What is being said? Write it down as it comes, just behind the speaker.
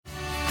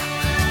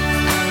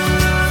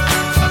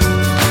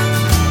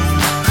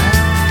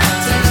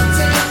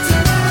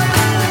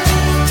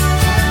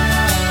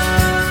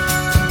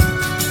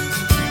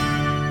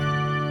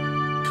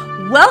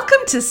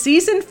to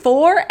Season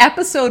 4,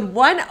 Episode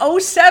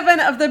 107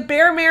 of the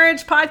Bare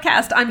Marriage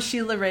Podcast. I'm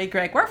Sheila Ray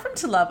Gregg. We're from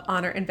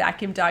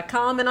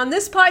ToLoveHonorAndVacuum.com, and on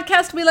this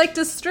podcast, we like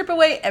to strip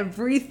away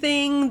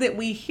everything that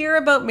we hear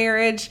about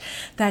marriage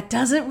that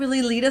doesn't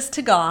really lead us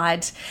to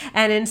God,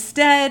 and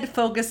instead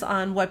focus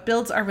on what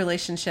builds our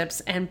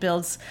relationships and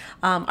builds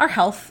our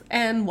health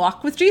and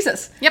walk with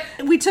Jesus. Yep.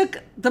 We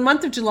took the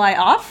month of July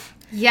off.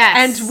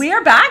 Yes. And we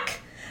are back.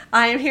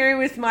 I am here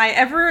with my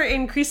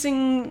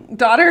ever-increasing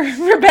daughter,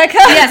 Rebecca.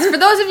 Yes, for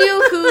those of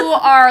you who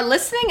are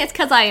listening, it's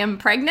because I am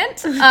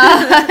pregnant,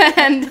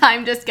 and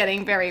I'm just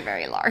getting very,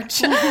 very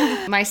large.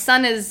 My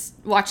son is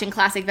watching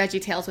classic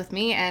VeggieTales with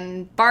me,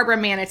 and Barbara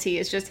Manatee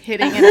is just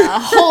hitting in a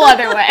whole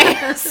other way.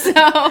 So,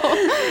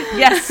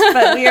 yes,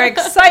 but we are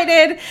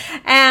excited,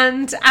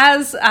 and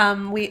as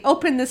we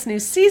open this new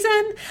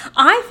season,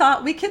 I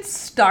thought we could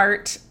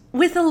start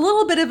with a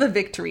little bit of a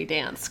victory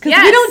dance, because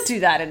we don't do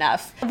that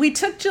enough. We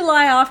took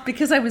July off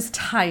because I was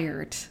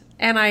tired,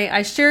 and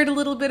I shared a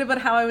little bit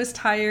about how I was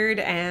tired,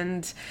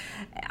 and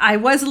I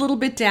was a little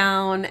bit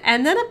down,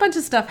 and then a bunch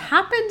of stuff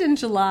happened in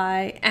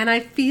July, and I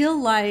feel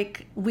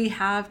like we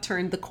have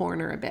turned the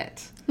corner a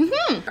bit.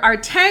 Mm-hmm. Our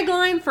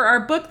tagline for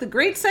our book, The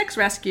Great Sex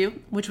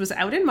Rescue, which was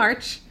out in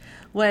March,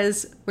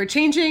 was we're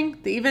changing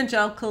the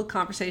evangelical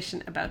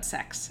conversation about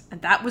sex.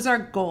 And that was our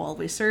goal.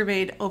 We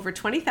surveyed over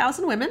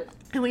 20,000 women,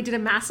 and we did a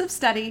massive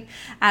study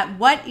at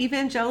what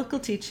evangelical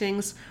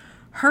teachings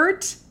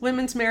hurt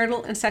women's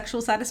marital and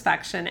sexual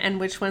satisfaction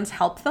and which ones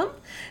help them.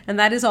 And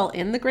that is all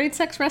in The Great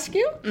Sex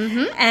Rescue.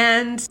 Mm-hmm.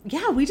 And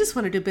yeah, we just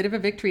want to do a bit of a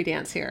victory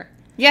dance here.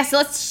 Yeah, so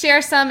let's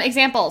share some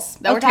examples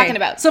that we're talking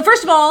about. So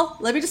first of all,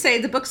 let me just say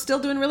the book's still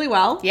doing really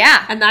well.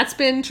 Yeah. And that's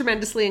been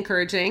tremendously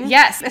encouraging.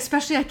 Yes.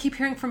 Especially I keep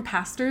hearing from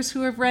pastors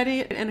who have read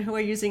it and who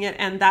are using it,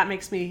 and that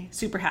makes me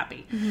super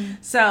happy. Mm-hmm.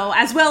 So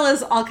as well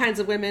as all kinds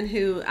of women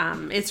who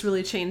it's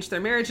really changed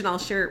their marriage, and I'll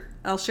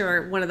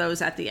share one of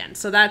those at the end.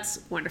 So that's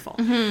wonderful.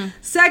 Mm-hmm.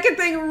 Second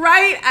thing,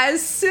 right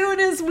as soon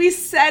as we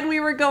said we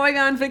were going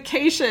on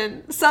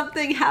vacation,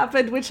 something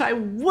happened which I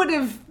would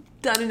have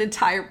done an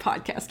entire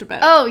podcast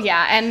about. Oh,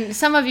 yeah. And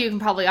some of you can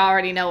probably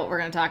already know what we're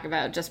going to talk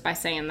about just by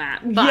saying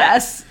that. But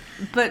yes.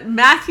 But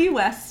Matthew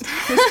West,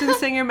 Christian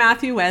singer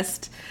Matthew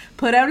West,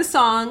 put out a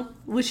song,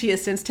 which he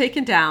has since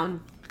taken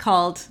down,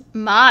 called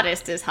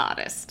Modest is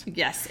Hottest.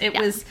 Yes. It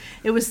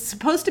was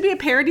supposed to be a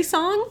parody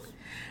song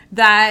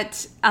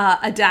that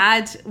a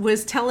dad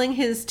was telling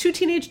his two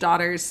teenage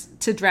daughters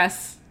to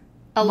dress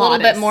a little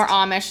bit more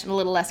Amish and a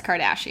little less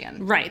Kardashian.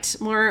 Right.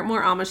 More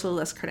Amish, a little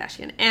less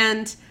Kardashian.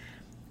 And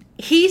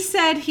he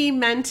said he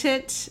meant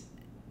it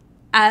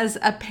as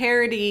a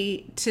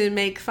parody to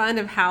make fun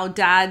of how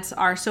dads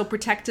are so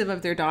protective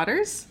of their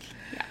daughters.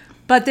 Yeah.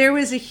 But there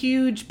was a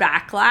huge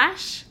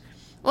backlash.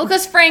 Well,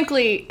 because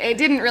frankly, it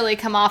didn't really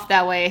come off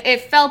that way.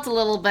 It felt a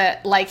little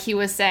bit like he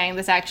was saying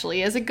this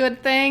actually is a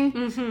good thing.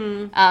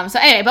 Mm-hmm. So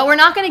anyway, but we're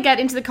not going to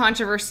get into the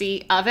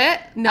controversy of it.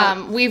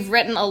 No. We've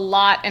written a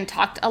lot and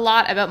talked a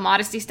lot about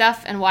modesty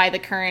stuff and why the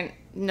current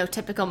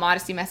typical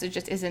modesty message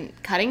just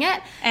isn't cutting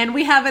it. And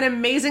we have an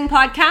amazing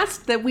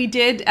podcast that we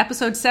did,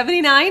 episode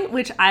 79,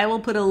 which I will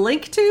put a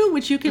link to,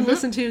 which you can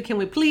listen to. Can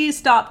we please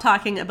stop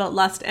talking about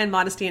lust and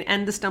modesty and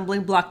end the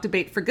stumbling block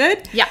debate for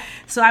good? Yeah.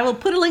 So I will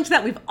put a link to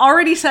that. We've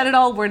already said it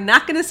all. We're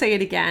not going to say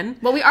it again.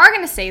 What we are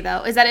going to say,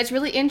 though, is that it's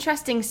really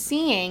interesting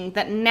seeing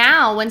that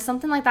now when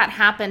something like that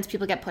happens,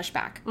 people get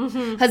pushback.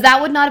 Because that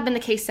would not have been the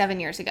case 7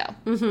 years ago.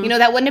 Mm-hmm.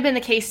 That wouldn't have been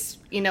the case,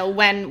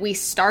 when we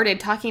started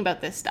talking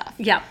about this stuff.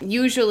 Yeah.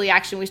 Usually,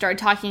 actually, when we started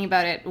talking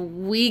about it,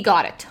 we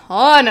got a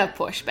ton of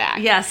pushback.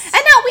 Yes. And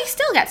now we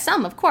still get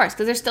some, of course,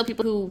 because there's still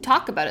people who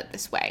talk about it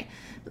this way.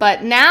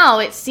 But now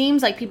it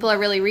seems like people are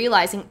really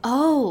realizing,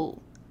 oh,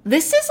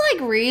 this is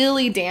like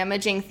really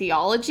damaging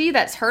theology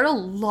that's hurt a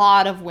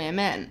lot of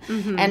women.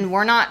 Mm-hmm. And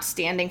we're not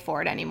standing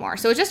for it anymore.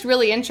 So it's just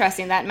really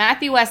interesting that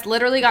Matthew West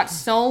literally got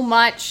so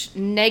much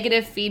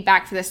negative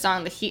feedback for this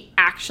song that he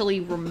actually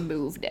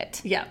removed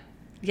it. Yeah.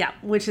 Yeah,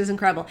 which is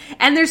incredible.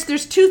 And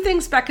there's two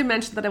things Becca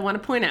mentioned that I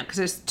want to point out, because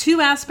there's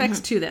two aspects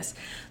to this.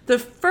 The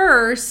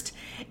first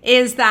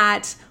is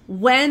that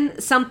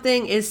when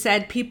something is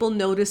said, people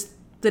notice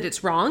that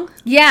it's wrong.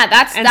 Yeah,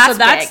 that's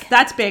big.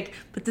 That's big.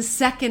 But the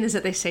second is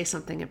that they say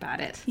something about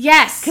it.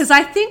 Yes. Because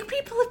I think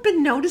people have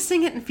been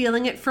noticing it and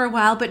feeling it for a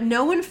while, but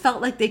no one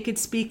felt like they could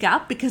speak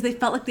up because they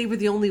felt like they were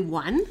the only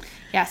one.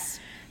 Yes.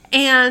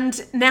 And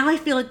now I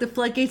feel like the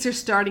floodgates are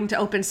starting to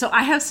open. So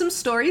I have some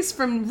stories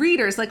from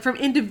readers, like from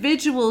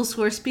individuals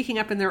who are speaking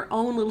up in their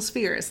own little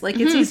spheres. Like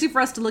it's easy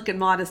for us to look at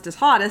modest as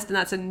hottest, and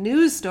that's a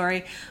news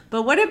story.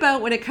 But what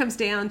about when it comes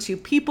down to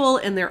people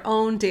in their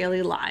own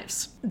daily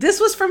lives? This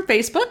was from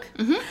Facebook.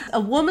 Mm-hmm.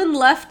 A woman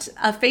left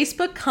a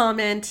Facebook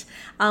comment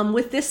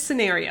with this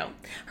scenario.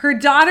 Her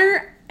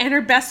daughter and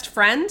her best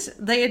friend,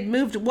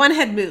 one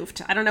had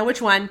moved. I don't know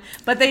which one,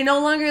 but they no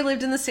longer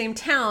lived in the same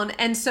town.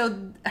 And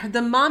so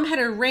the mom had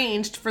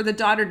arranged for the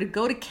daughter to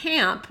go to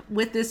camp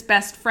with this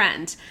best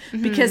friend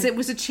because it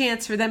was a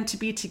chance for them to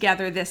be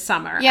together this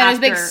summer. Yeah, it was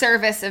a big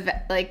service of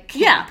like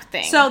camp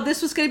thing. So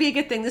this was going to be a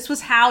good thing. This was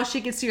how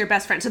she could see her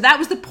best friend. So that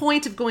was the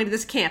point of going to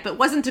this camp. It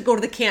wasn't to go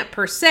to the camp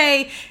per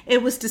se.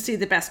 It was to see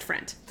the best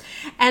friend.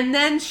 And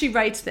then she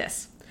writes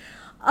this.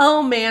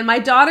 Oh man, my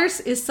daughter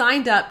is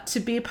signed up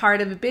to be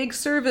part of a big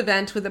serve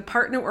event with a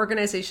partner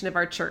organization of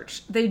our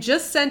church. They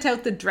just sent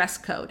out the dress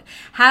code.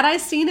 Had I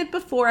seen it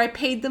before I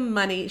paid them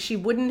money, she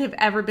wouldn't have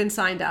ever been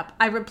signed up.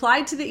 I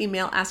replied to the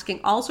email asking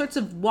all sorts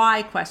of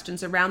why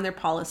questions around their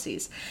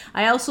policies.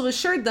 I also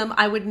assured them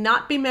I would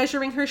not be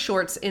measuring her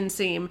shorts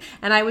inseam,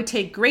 and I would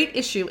take great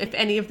issue if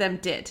any of them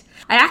did.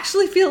 I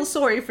actually feel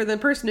sorry for the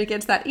person who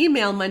gets that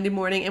email Monday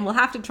morning and will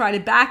have to try to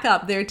back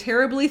up their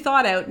terribly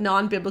thought out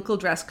non-biblical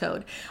dress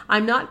code.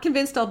 I'm not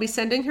convinced I'll be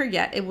sending her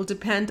yet. It will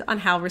depend on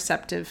how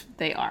receptive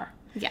they are.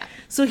 Yeah.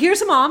 So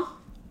here's a mom,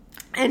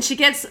 and she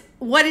gets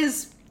what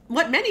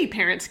many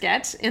parents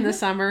get in the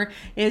summer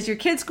is your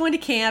kid's going to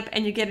camp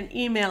and you get an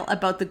email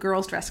about the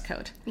girls' dress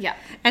code. Yeah.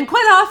 And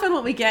quite often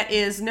what we get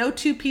is no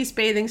two-piece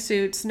bathing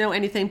suits, no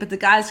anything, but the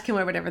guys can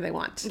wear whatever they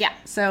want. Yeah.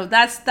 So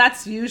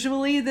that's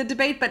usually the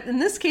debate, but in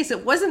this case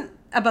it wasn't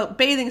about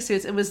bathing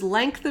suits, it was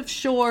length of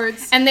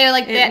shorts. And they're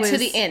like that to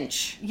the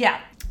inch. Yeah.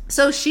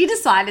 So she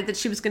decided that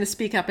she was going to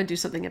speak up and do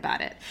something about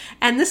it.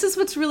 And this is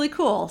what's really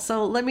cool.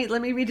 So let me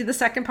read you the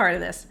second part of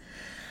this.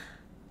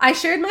 I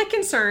shared my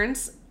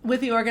concerns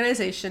with the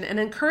organization and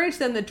encouraged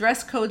them that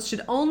dress codes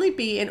should only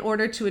be in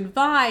order to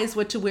advise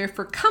what to wear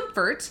for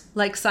comfort,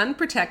 like sun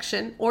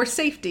protection, or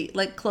safety,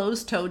 like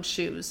closed-toed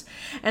shoes,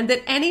 and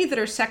that any that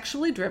are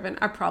sexually driven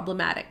are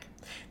problematic.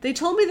 They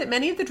told me that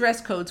many of the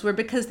dress codes were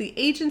because the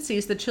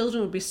agencies the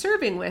children would be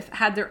serving with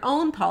had their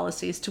own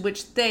policies to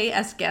which they,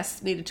 as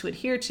guests, needed to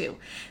adhere to.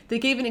 They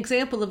gave an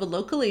example of a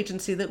local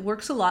agency that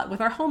works a lot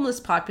with our homeless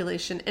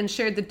population and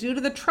shared that due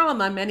to the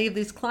trauma many of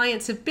these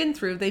clients have been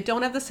through, they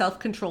don't have the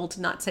self-control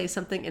to not say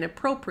something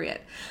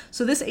inappropriate.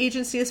 So this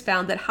agency has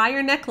found that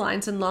higher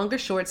necklines and longer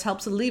shorts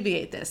helps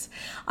alleviate this.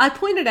 I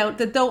pointed out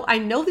that though I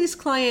know these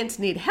clients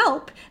need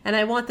help and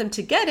I want them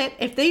to get it,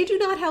 if they do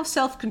not have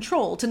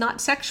self-control to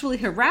not sexually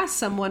harass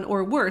someone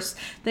or worse,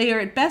 they are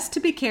at best to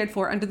be cared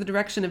for under the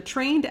direction of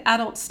trained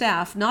adult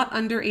staff, not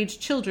underage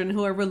children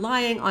who are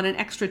relying on an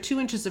extra 2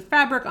 inches of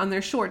fabric on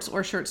their shorts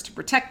or shirts to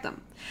protect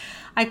them.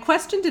 I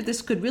questioned if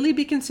this could really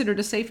be considered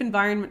a safe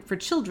environment for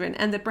children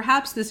and that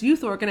perhaps this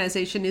youth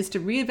organization is to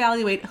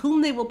reevaluate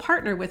whom they will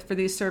partner with for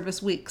these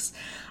service weeks.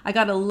 I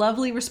got a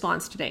lovely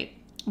response today.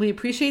 We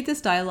appreciate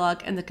this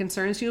dialogue and the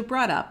concerns you have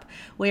brought up.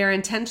 We are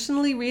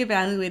intentionally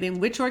reevaluating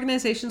which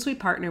organizations we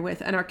partner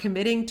with and are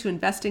committing to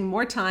investing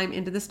more time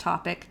into this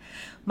topic.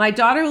 My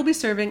daughter will be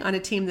serving on a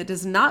team that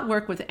does not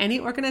work with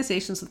any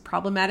organizations with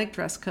problematic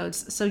dress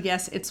codes, so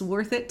yes, it's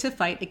worth it to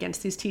fight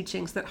against these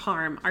teachings that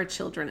harm our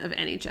children of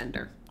any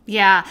gender.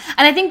 Yeah.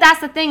 And I think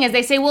that's the thing is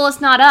they say, well, it's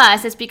not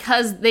us. It's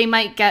because they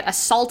might get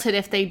assaulted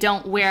if they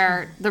don't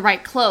wear the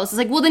right clothes. It's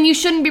like, well, then you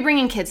shouldn't be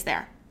bringing kids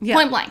there. Yeah.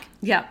 Point blank.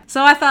 Yeah.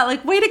 So I thought,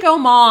 like, way to go,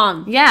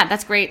 Mom. Yeah,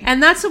 that's great.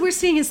 And that's what we're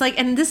seeing is like,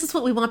 and this is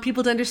what we want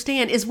people to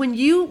understand is when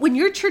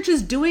your church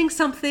is doing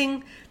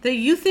something that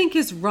you think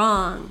is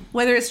wrong,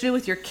 whether it's to do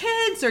with your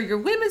kids or your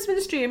women's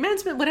ministry or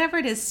men's ministry, whatever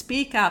it is,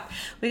 speak up.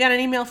 We got an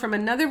email from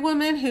another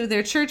woman who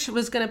their church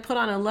was going to put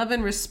on a Love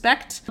and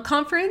Respect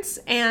conference,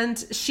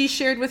 and she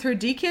shared with her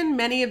deacon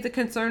many of the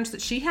concerns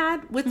that she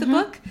had with the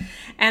book,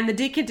 and the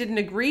deacon didn't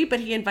agree,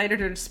 but he invited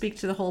her to speak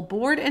to the whole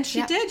board, and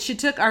she did. She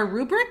took our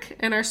rubric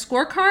and our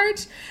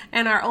scorecard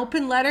and our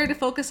open letter to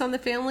focus on the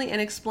family and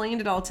explained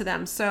it all to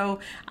them. So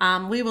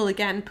we will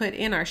again put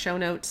in our show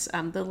notes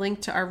the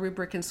link to our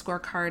rubric and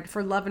scorecard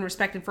for Love and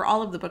Respect and for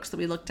all of the books that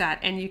we looked at.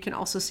 And you can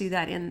also see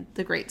that in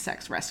The Great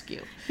Sex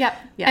Rescue. Yep.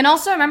 And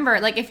also remember,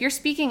 like, if you're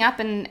speaking up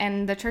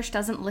and the church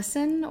doesn't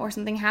listen or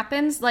something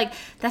happens, like,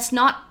 that's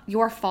not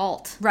your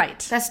fault. Right.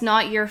 That's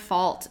not your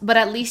fault. But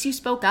at least you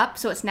spoke up,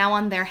 so it's now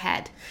on their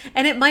head.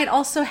 And it might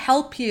also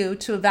help you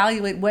to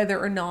evaluate whether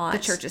or not the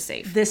church is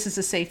safe. This is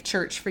a safe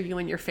church for you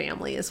and your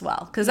family as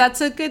well. Because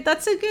that's a good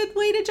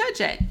way to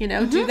judge it. You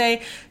know, do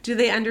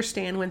they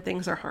understand when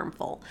things are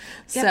harmful?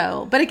 Yep.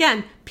 So, but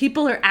again,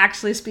 people are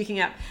actually speaking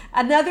up.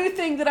 Another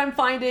thing that I'm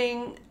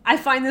finding, I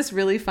find this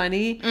really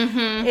funny,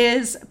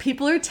 is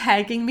people are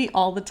tagging me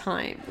all the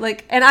time.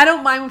 Like, and I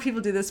don't mind when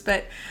people do this,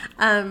 but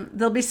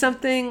there'll be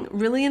something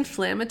really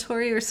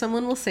inflammatory, or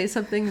someone will say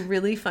something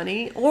really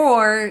funny,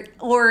 or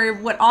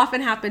what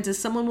often happens is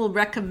someone will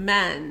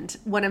recommend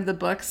one of the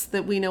books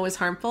that we know is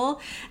harmful,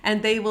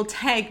 and they will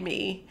tag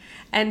me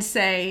and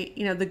say,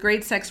 you know, the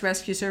Great Sex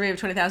Rescue survey of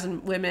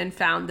 20,000 women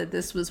found that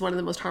this was one of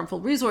the most harmful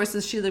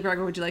resources. Sheila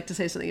Greger, would you like to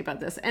say something about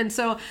this? And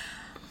so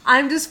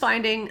I'm just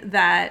finding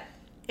that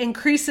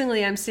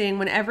increasingly I'm seeing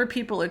whenever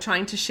people are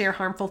trying to share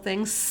harmful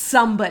things,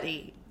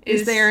 somebody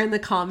is there in the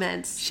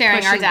comments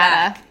sharing our data.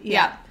 Back.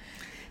 Yeah.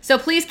 So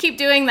please keep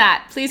doing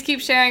that. Please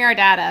keep sharing our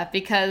data,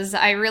 because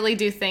I really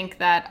do think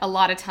that a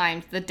lot of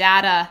times the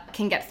data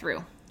can get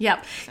through.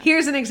 Yep. So.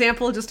 Here's an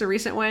example, just a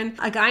recent one.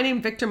 A guy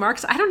named Victor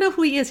Marks. I don't know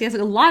who he is. He has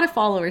a lot of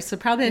followers, so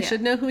probably I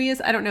should know who he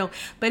is. I don't know.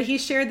 But he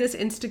shared this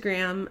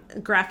Instagram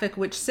graphic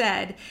which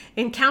said,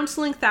 in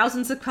counseling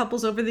thousands of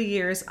couples over the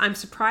years, I'm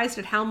surprised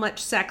at how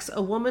much sex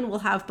a woman will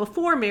have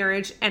before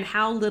marriage and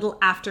how little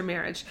after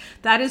marriage.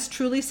 That is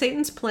truly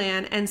Satan's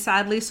plan, and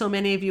sadly, so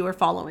many of you are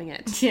following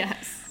it.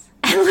 Yes.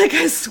 And like,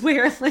 I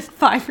swear, like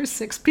 5 or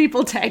 6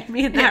 people tagged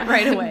me in that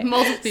right away.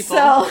 Multiple people.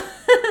 So,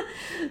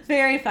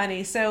 very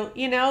funny. So,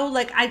 you know,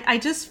 like, I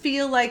just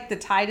feel like the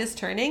tide is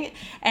turning,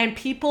 and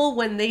people,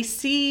 when they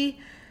see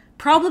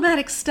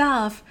problematic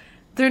stuff,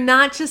 they're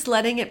not just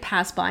letting it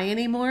pass by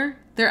anymore.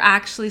 They're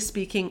actually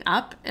speaking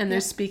up, and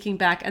they're speaking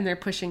back, and they're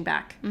pushing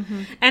back.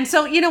 Mm-hmm. And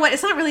so, you know what?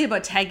 It's not really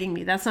about tagging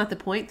me. That's not the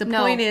point. The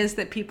point is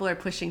that people are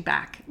pushing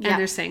back, and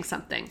they're saying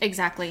something.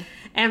 Exactly.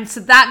 And so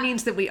that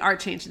means that we are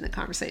changing the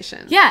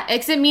conversation. Yeah,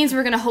 it means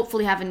we're going to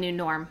hopefully have a new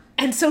norm.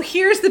 And so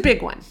here's the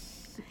big one.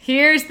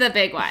 Here's the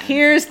big one.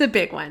 Here's the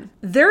big one.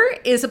 There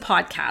is a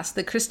podcast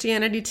that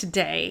Christianity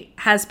Today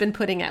has been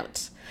putting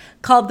out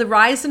called The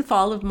Rise and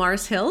Fall of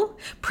Mars Hill.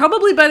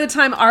 Probably by the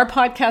time our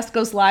podcast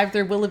goes live,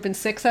 there will have been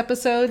 6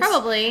 episodes.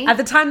 Probably. At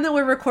the time that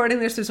we're recording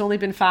this, there's only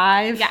been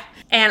 5. Yeah.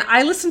 And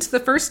I listened to the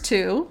first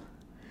 2,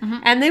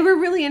 and they were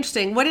really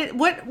interesting.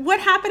 What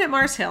happened at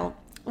Mars Hill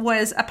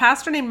was a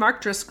pastor named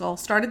Mark Driscoll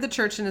started the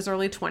church in his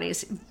early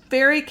 20s.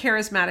 Very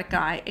charismatic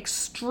guy,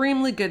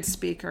 extremely good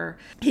speaker.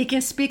 He can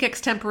speak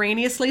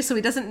extemporaneously, so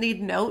he doesn't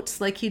need notes.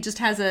 Like, he just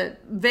has a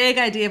vague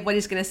idea of what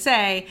he's going to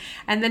say,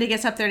 and then he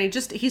gets up there and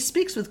he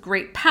speaks with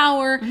great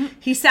power. Mm-hmm.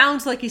 He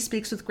sounds like he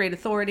speaks with great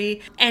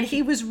authority, and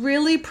he was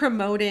really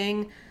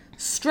promoting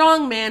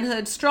strong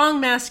manhood, strong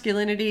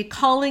masculinity,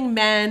 calling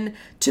men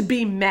to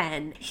be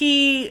men.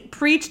 He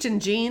preached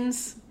in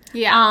jeans.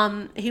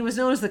 Yeah. He was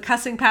known as the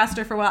cussing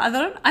pastor for a while.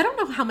 I don't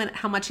know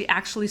how much he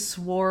actually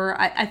swore.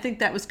 I think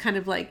that was kind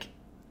of like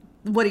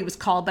what he was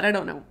called, but I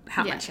don't know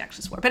how much he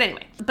actually swore. But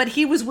anyway, but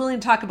he was willing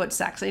to talk about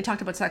sex, and he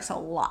talked about sex a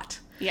lot.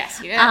 Yes,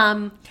 he did.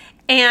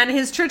 And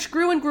his church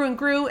grew and grew and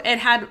grew. It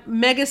had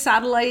mega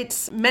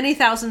satellites, many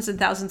thousands and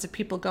thousands of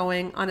people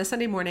going on a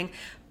Sunday morning.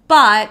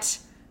 But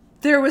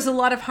there was a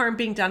lot of harm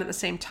being done at the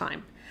same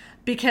time,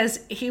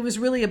 because he was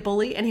really a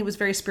bully, and he was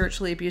very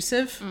spiritually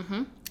abusive.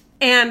 Mm-hmm.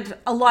 And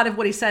a lot of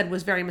what he said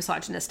was very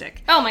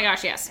misogynistic. Oh my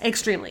gosh, yes.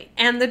 Extremely.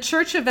 And the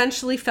church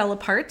eventually fell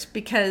apart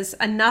because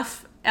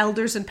enough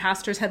elders and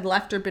pastors had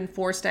left or been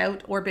forced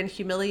out or been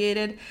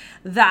humiliated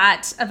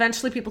that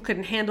eventually people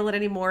couldn't handle it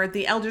anymore.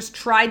 The elders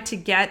tried to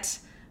get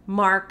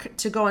Mark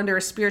to go under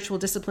a spiritual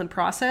discipline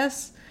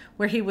process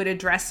where he would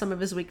address some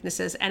of his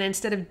weaknesses. And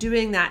instead of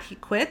doing that, he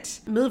quit,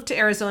 moved to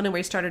Arizona, where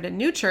he started a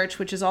new church,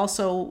 which is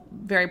also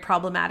very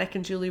problematic.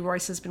 And Julie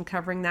Royce has been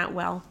covering that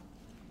well.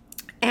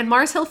 And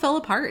Mars Hill fell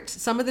apart.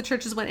 Some of the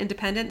churches went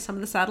independent, some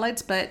of the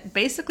satellites, but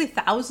basically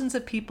thousands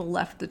of people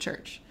left the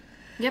church.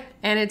 Yep.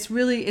 And it's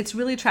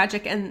really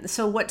tragic. And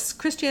so what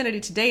Christianity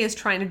Today is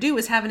trying to do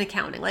is have an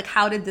accounting. Like,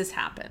 how did this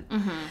happen?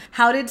 Mm-hmm.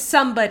 How did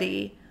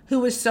somebody who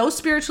was so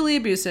spiritually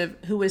abusive,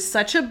 who was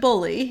such a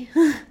bully,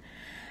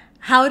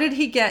 how did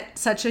he get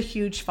such a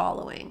huge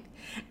following?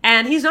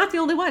 And he's not the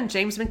only one.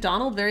 James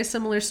McDonald, very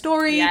similar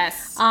story.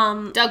 Yes.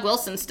 Doug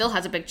Wilson still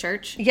has a big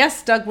church.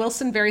 Yes, Doug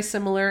Wilson, very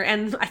similar.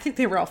 And I think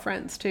they were all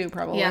friends too,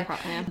 probably. Yeah,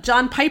 probably. Yeah.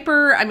 John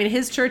Piper, I mean,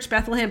 his church,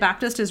 Bethlehem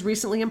Baptist, has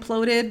recently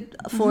imploded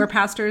for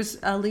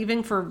pastors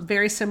leaving for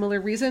very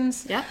similar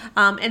reasons. Yeah.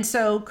 And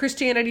so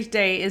Christianity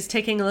Today is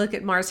taking a look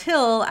at Mars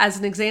Hill as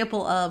an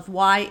example of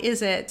why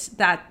is it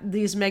that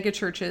these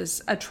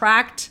megachurches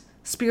attract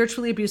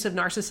spiritually abusive,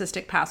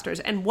 narcissistic pastors,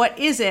 and what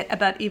is it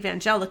about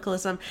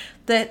evangelicalism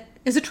that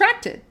is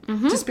attracted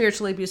to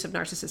spiritually abusive,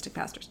 narcissistic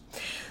pastors.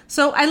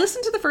 So I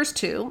listened to the first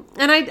 2,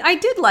 and I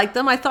did like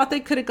them. I thought they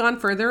could have gone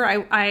further.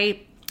 I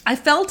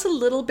felt a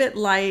little bit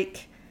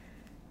like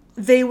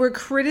they were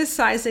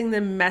criticizing the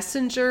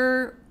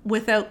messenger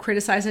without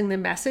criticizing the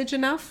message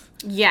enough.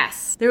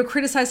 Yes. They were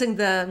criticizing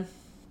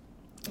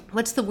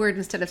what's the word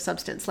instead of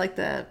substance? Like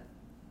the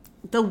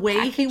way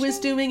packaging? He was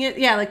doing it.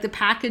 Yeah, like the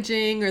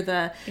packaging or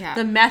the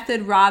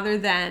method rather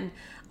than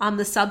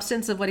the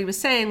substance of what he was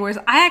saying, whereas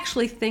I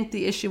actually think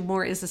the issue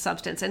more is the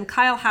substance. And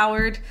Kyle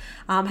Howard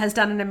has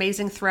done an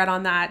amazing thread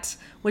on that,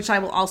 which I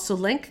will also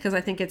link because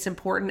I think it's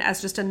important as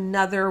just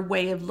another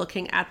way of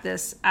looking at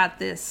this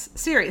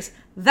series.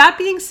 That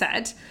being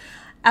said,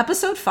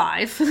 episode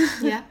 5,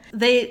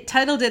 they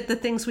titled it "The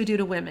Things We Do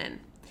to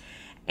Women,"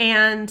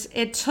 and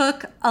it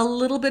took a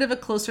little bit of a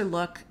closer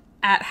look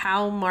at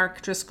how Mark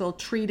Driscoll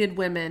treated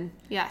women.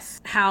 Yes.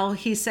 How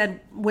he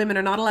said women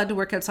are not allowed to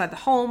work outside the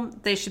home.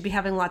 They should be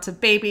having lots of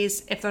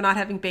babies. If they're not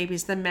having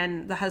babies,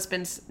 then the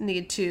husbands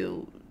need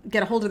to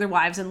get a hold of their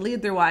wives and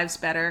lead their wives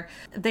better.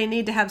 They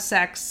need to have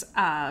sex.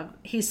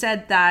 He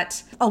said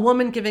that a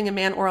woman giving a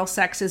man oral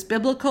sex is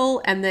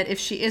biblical, and that if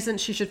she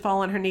isn't, she should fall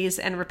on her knees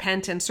and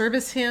repent and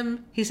service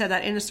him. He said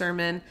that in a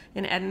sermon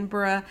in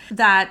Edinburgh.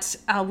 That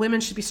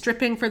women should be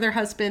stripping for their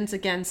husbands,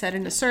 again said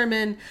in a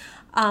sermon.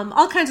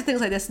 All kinds of things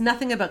like this.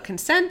 Nothing about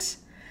consent.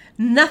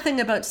 Nothing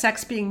about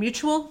sex being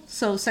mutual,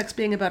 so sex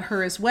being about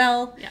her as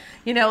well. Yeah.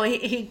 You know,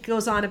 he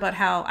goes on about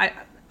how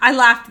I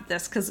laughed at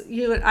this because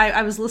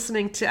I was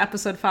listening to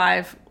episode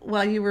 5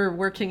 while you were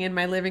working in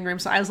my living room,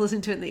 so I was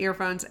listening to it in the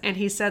earphones, and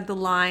he said the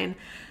line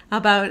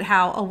about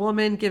how a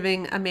woman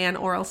giving a man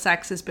oral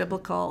sex is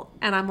biblical,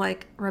 and I'm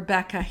like,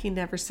 Rebecca, he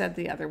never said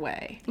the other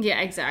way. Yeah,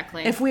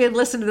 exactly. If we had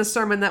listened to the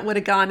sermon, that would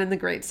have gone in the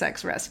Great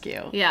Sex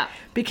Rescue. Yeah.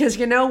 Because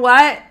you know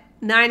what?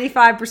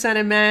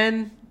 95% of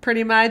men,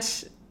 pretty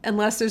much,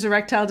 unless there's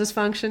erectile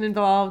dysfunction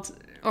involved,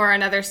 or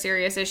another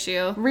serious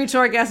issue, reach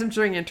orgasm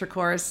during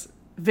intercourse.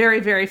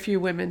 Very, very few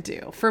women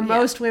do. For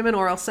most women,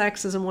 oral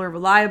sex is a more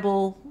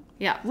reliable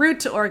route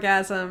to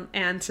orgasm,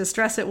 and to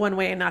stress it one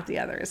way and not the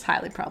other is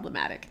highly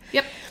problematic.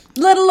 Yep.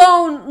 Let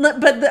alone,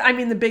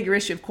 the bigger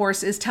issue, of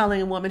course, is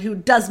telling a woman who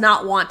does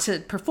not want to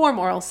perform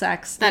oral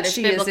sex that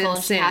she is in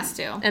sin, she has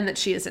to. and that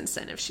she is in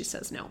sin if she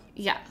says no.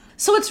 Yeah.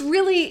 So it's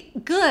really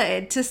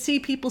good to see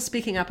people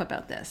speaking up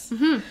about this,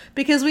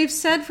 because we've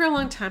said for a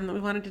long time that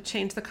we wanted to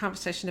change the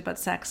conversation about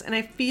sex, and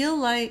I feel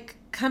like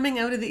coming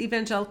out of the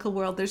evangelical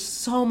world, there's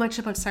so much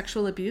about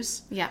sexual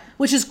abuse,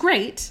 which is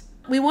great.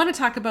 We want to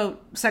talk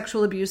about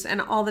sexual abuse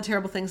and all the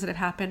terrible things that have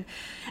happened.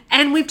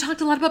 And we've talked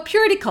a lot about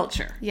purity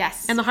culture.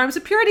 Yes. And the harms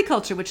of purity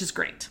culture, which is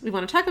great. We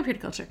want to talk about purity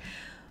culture.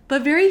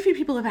 But very few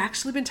people have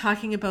actually been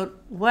talking about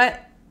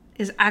what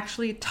is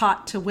actually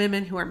taught to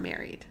women who are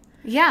married.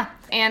 Yeah,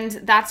 and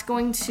that's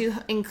going to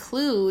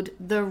include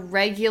the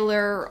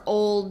regular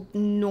old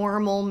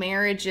normal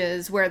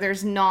marriages where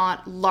there's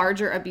not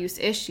larger abuse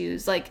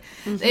issues. Like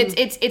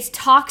it's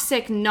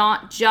toxic,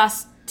 not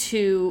just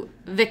to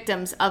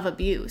victims of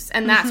abuse,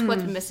 and that's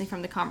what's been missing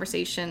from the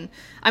conversation.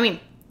 I mean,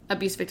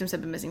 abuse victims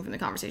have been missing from the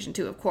conversation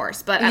too, of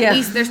course, but at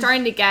least they're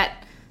starting to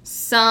get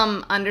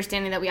some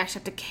understanding that we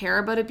actually have to care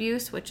about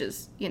abuse, which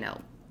is,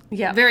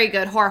 very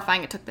good.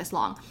 Horrifying it took this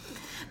long.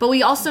 But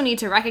we also need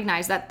to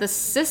recognize that the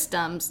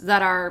systems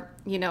that are,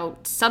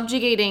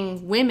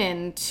 subjugating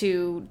women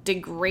to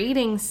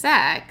degrading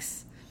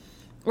sex,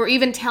 or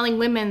even telling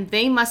women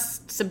they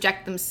must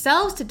subject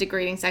themselves to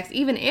degrading sex,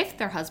 even if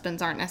their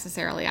husbands aren't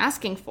necessarily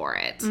asking for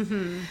it,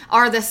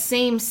 are the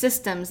same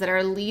systems that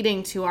are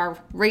leading to our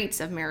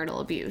rates of marital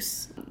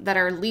abuse, that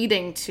are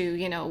leading to,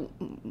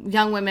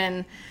 young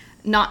women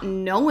not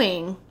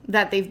knowing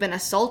that they've been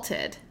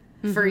assaulted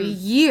for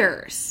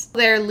years.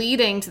 They're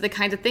leading to the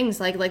kinds of things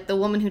like the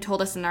woman who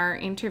told us in our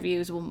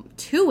interviews, well,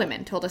 2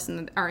 women told us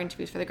in our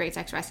interviews for the Great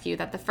Sex Rescue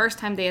that the first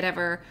time they had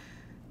ever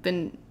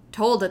been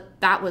told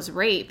that was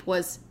rape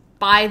was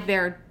by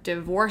their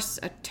divorce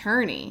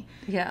attorney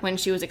when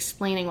she was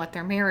explaining what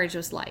their marriage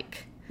was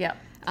like. Yeah.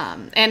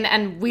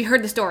 And we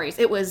heard the stories.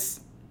 It was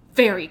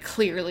very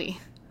clearly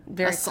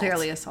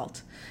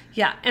assault.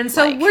 Yeah, and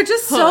so we're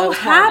just so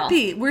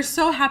happy. We're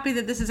so happy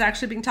that this is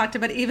actually being talked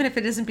about, even if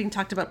it isn't being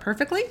talked about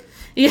perfectly.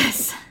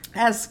 Yes.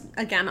 As,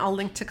 again, I'll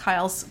link to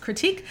Kyle's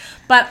critique,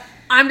 but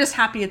I'm just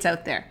happy it's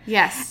out there.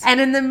 Yes. And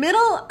in the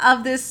middle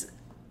of this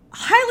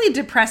highly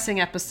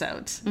depressing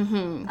episode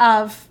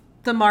of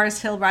the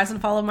Mars Hill, Rise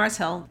and Fall of Mars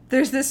Hill,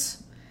 there's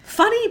this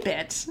funny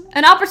bit.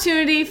 An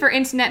opportunity for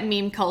internet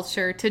meme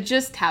culture to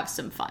just have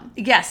some fun.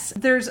 Yes.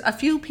 There's a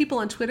few people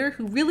on Twitter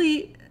who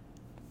really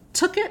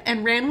took it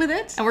and ran with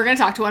it. And we're going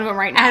to talk to one of them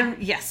right now. And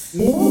yes.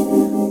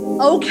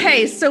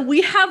 Okay, so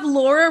we have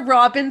Laura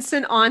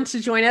Robinson on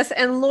to join us.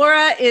 And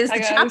Laura is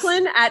the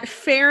chaplain at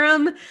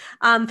Ferrum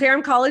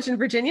College in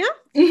Virginia.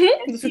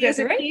 Mm-hmm. She is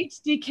a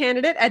PhD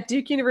candidate at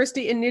Duke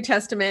University in New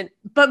Testament.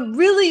 But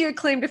really your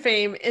claim to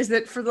fame is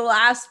that for the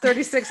last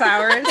 36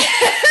 hours,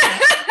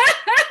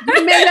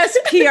 you made us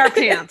pee our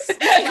pants.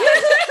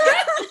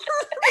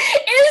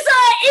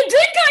 It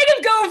did kind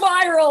of go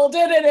viral,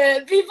 didn't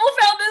it? People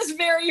found this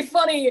very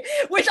funny,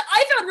 which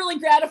I found really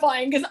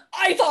gratifying because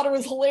I thought it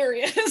was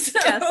hilarious.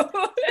 Yes.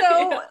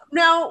 So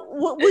now,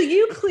 will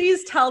you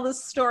please tell the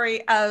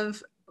story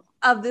of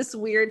this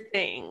weird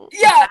thing?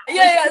 Yeah.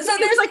 So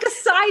there's like a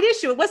side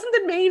issue. It wasn't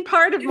the main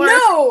part of Mars.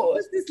 No. It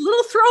was this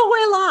little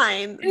throwaway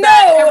line No.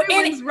 that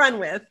everyone's run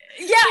with.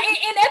 Yeah,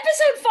 in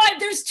episode 5,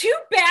 there's 2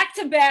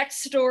 back-to-back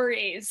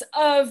stories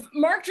of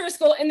Mark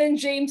Driscoll and then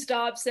James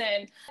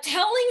Dobson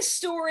telling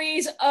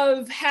stories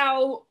of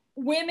how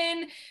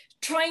women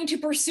trying to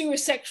pursue a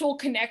sexual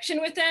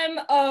connection with them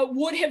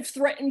would have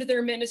threatened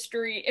their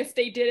ministry if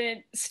they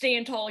didn't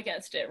stand tall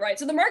against it, right?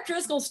 So the Mark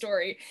Driscoll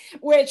story,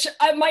 which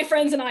my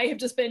friends and I have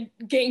just been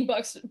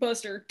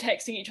gangbuster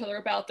texting each other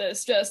about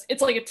this,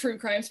 it's like a true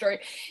crime story.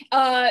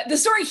 The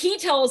story he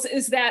tells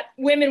is that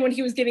women, when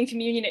he was giving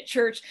communion at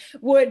church,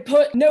 would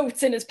put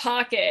notes in his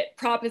pocket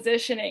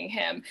propositioning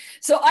him.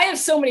 So I have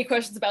so many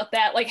questions about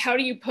that. Like, how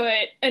do you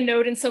put a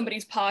note in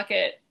somebody's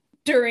pocket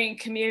during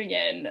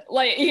communion,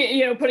 like,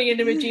 putting it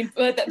into a jean?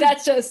 But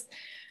that's just,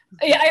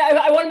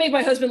 I want to make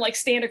my husband like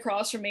stand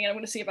across from me, and I'm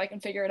going to see if I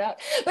can figure it out.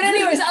 But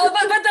anyways, but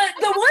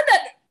the one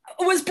that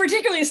was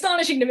particularly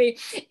astonishing to me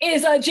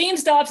is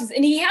James Dobson,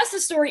 and he has the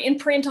story in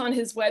print on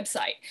his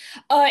website.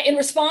 In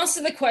response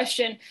to the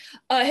question,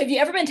 have you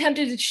ever been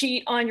tempted to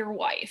cheat on your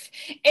wife?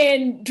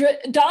 And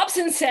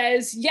Dobson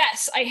says,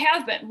 yes, I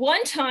have been.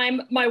 One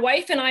time, my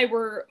wife and I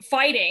were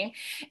fighting,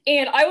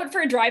 and I went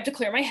for a drive to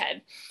clear my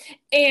head.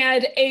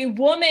 And a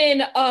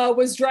woman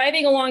was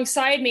driving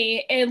alongside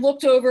me and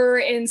looked over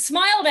and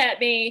smiled at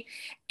me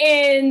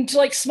and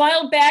like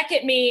smiled back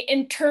at me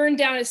and turned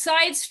down a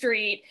side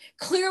street,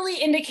 clearly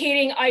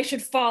indicating I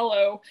should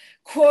follow.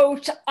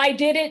 Quote, I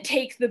didn't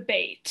take the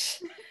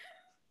bait.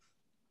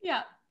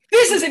 Yeah.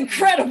 This is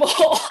incredible.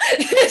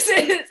 This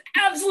is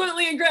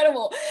absolutely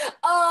incredible.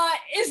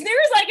 As near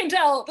as I can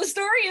tell, the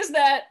story is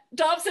that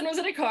Dobson was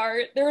in a car.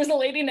 There was a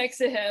lady next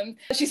to him.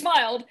 She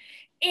smiled.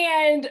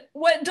 And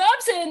what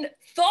Dobson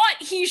thought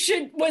he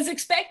was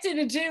expected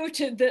to do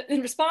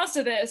in response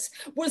to this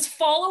was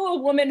follow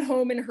a woman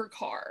home in her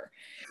car,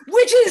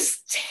 which is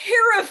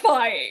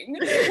terrifying.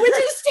 How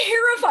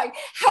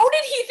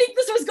did he think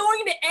this was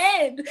going to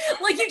end?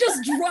 Like, you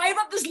just drive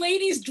up this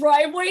lady's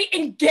driveway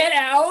and get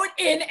out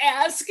and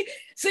ask.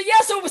 So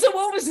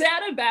what was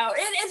that about?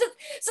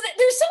 So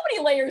there's so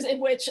many layers in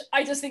which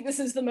I just think this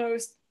is the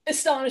most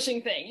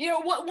astonishing thing. You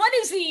know, what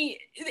is the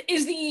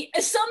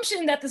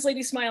assumption that this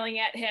lady smiling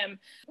at him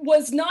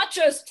was not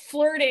just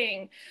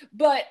flirting,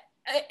 but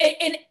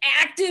an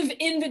active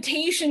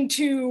invitation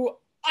to,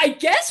 I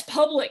guess,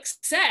 public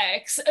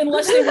sex,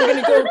 unless they were going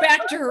to go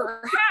back to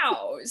her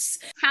house.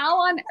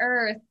 How on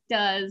earth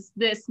does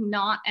this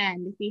not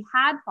end if he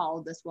had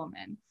followed this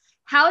woman?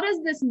 How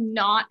does this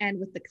not end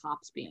with the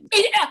cops being?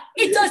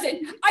 It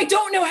doesn't. I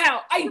don't know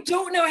how.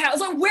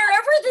 It's like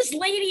wherever this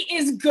lady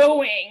is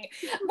going,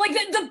 like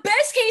the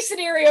best case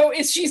scenario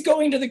is she's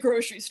going to the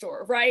grocery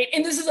store, right?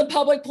 And this is a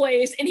public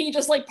place and he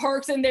just like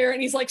parks in there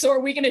and he's like, so are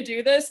we going to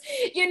do this?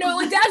 You know,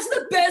 like that's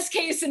the best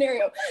case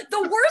scenario.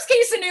 The worst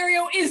case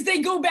scenario is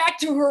they go back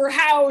to her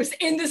house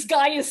and this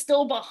guy is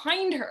still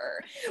behind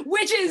her,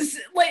 which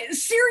is like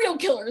serial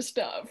killer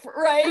stuff,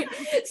 right?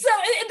 So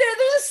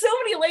there's so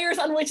many layers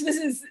on which this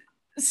is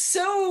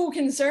so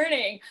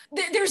concerning.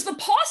 There's the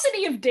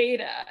paucity of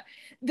data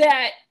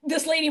that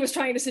this lady was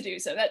trying to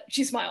seduce him, that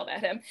she smiled at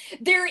him.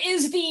 There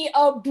is the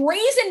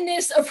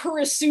brazenness of her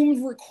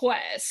assumed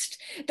request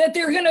that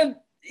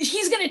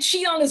he's gonna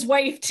cheat on his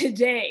wife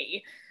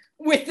today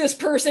with this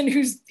person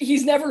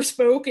he's never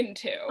spoken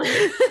to.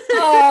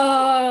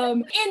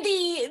 And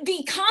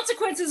the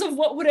consequences of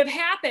what would have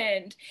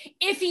happened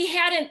if he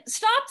hadn't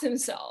stopped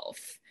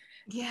himself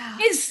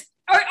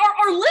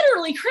are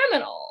literally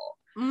criminal.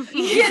 Mm-hmm.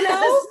 You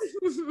know?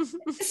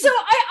 So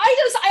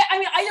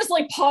I just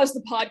like paused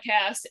the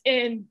podcast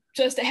and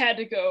just had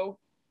to go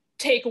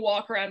take a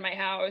walk around my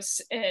house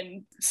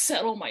and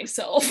settle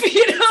myself.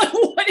 You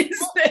know, what is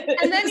this?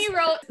 And then you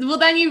wrote,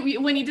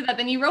 when you did that,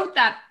 then you wrote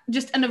that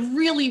just in a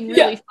really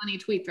funny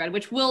tweet thread,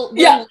 which we'll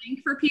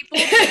link for people.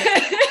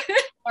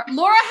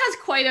 Laura has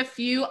quite a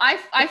few.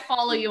 I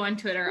follow you on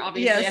Twitter,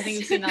 obviously. Yes. I think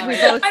you've seen that. I'm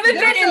a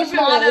bit infamous.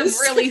 A lot of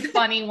really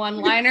funny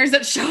one-liners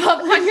that show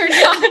up on your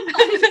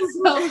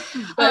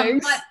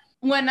timeline. But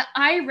when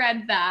I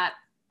read that,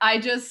 I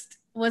just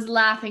was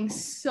laughing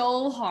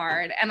so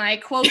hard, and I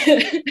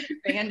quoted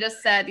and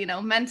just said, you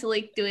know,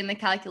 mentally doing the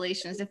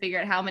calculations to figure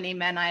out how many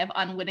men I have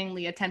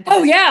unwittingly attempted.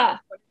 Oh yeah.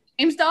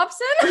 James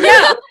Dobson?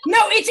 Yeah. No,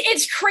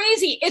 it's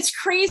crazy. It's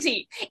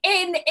crazy.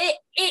 And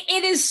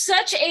it is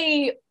such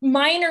a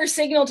minor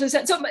signal to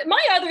set. So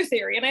my other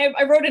theory, and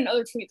I wrote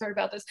another tweet thread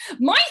about this.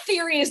 My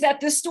theory is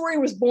that this story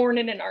was born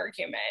in an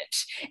argument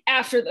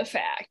after the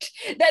fact.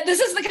 That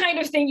this is the kind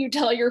of thing you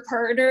tell your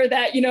partner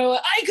that, you know,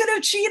 I could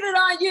have cheated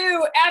on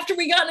you after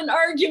we got in an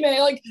argument.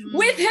 Like,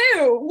 with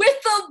who?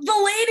 With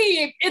the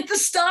lady at the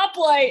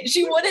stoplight.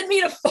 She wanted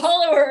me to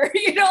follow her.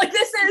 You know, like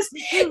this just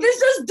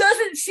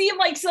doesn't seem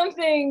like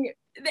something.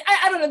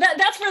 I don't know.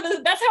 That's how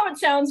it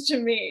sounds to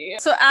me.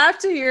 So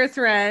after your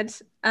thread,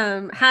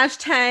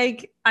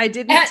 hashtag I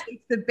didn't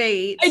take the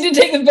bait. I did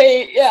take the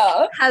bait.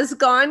 Yeah, has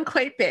gone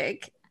quite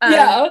big.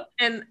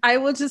 And I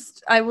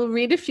will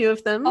read a few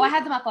of them. Oh, I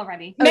had them up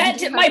already.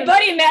 My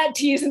buddy Matt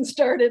Teason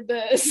started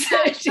this.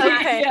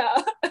 Okay.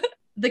 Yeah.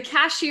 The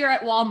cashier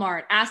at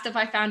Walmart asked if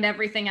I found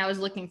everything I was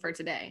looking for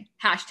today.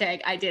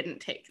 Hashtag I didn't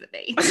take the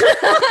bait.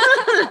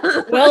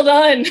 Well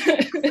done.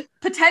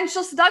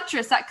 Potential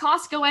seductress at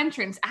Costco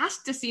entrance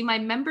asked to see my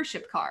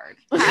membership card.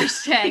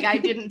 Hashtag I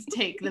didn't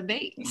take the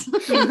bait.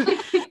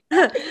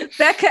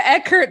 Becca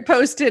Eckert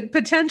posted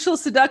potential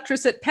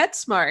seductress at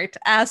PetSmart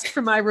asked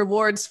for my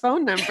rewards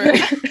phone number.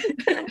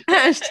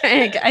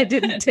 Hashtag I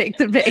didn't take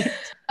the bait.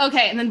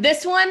 Okay, and then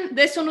this one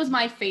was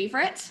my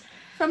favorite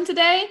from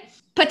today.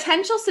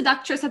 Potential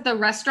seductress at the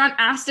restaurant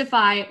asked if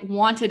I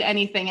wanted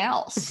anything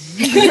else.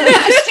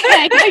 Hashtag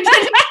I didn't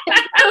take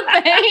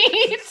the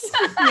bait.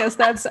 Yes,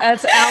 that's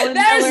Alan.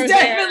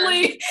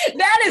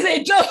 That is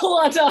a double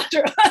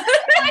entendre.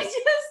 I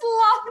just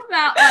love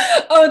that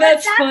one. Oh,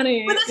 that's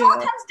funny. But this all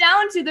comes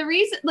down to the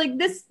reason, like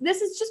this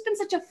has just been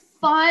such a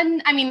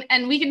fun, I mean,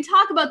 and we can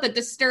talk about the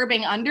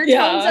disturbing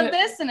undertones of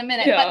this in a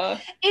minute,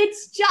 but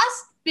it's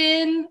just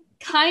been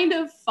kind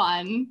of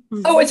fun.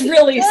 Oh, it's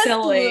really just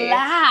silly.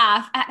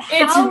 Laugh at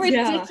how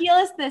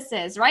ridiculous this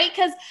is, right?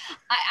 Because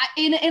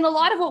in a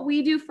lot of what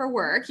we do for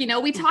work, you know,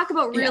 we talk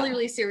about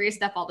really serious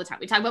stuff all the time.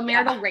 We talk about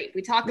marital rape.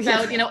 We talk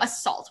about, you know,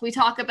 assault. We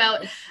talk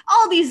about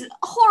all these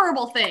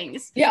horrible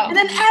things. Yeah. And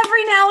then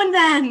every now and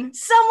then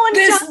someone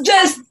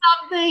just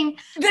something.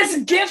 This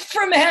gift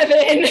from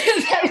heaven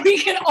that we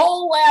can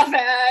all laugh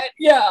at.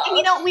 Yeah. And,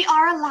 you know, we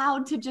are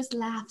allowed to just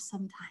laugh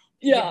sometimes.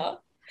 Yeah.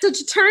 So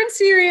to turn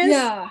serious,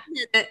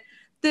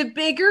 the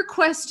bigger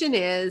question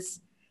is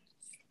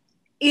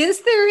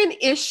there an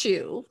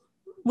issue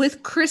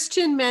with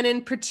Christian men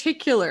in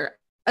particular,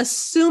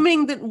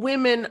 assuming that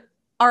women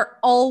are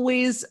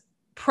always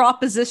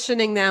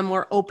propositioning them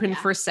or open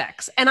for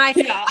sex? And I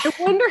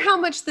wonder how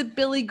much the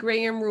Billy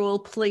Graham rule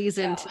plays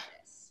into this.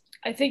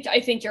 I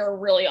think you're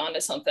really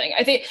onto something.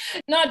 I think,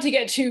 not to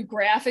get too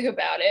graphic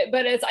about it,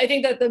 but I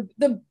think that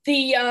an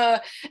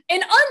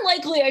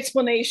unlikely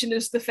explanation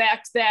is the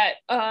fact that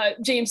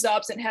James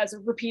Dobson has a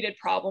repeated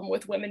problem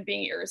with women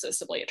being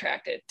irresistibly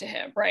attracted to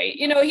him, right?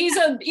 You know, he's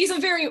a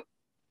very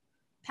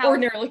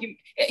ordinary looking.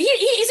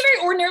 He's a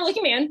very ordinary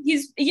looking man.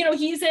 He's he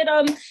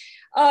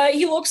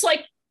looks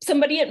like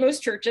somebody at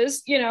most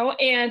churches, you know,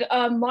 and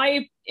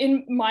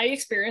in my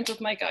experience with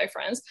my guy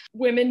friends,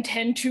 women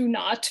tend to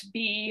not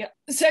be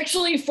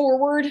sexually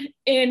forward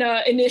in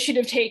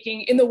initiative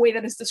taking in the way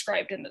that is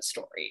described in the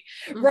story,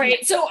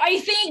 right? So I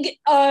think,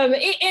 and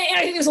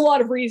I think there's a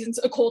lot of reasons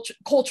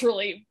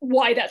culturally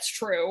why that's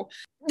true.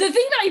 The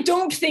thing that I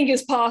don't think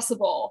is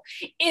possible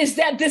is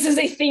that this is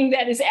a thing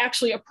that is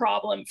actually a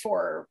problem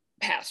for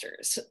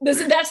pastors.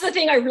 That's the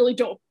thing I really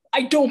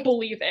don't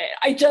believe it.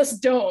 I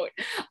just don't.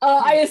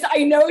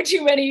 I know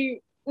too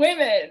many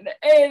women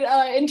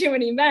and too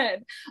many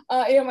men.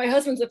 You know, my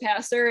husband's a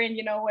pastor, and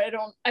you know, I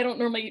don't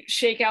normally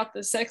shake out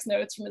the sex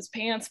notes from his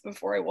pants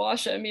before I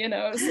wash him. You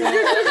know, so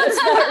that's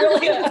not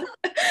really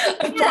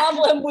a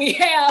problem we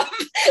have.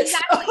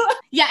 Exactly. So.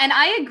 Yeah, and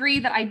I agree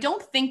that I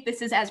don't think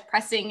this is as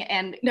pressing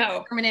and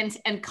permanent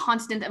and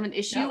constant of an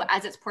issue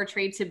as it's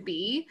portrayed to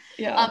be.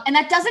 Yeah. And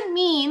that doesn't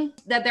mean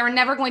that there are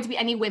never going to be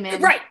any women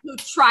who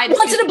try to.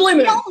 Once in a blue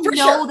moon, for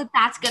know that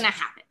that's going to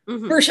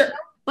happen. For sure.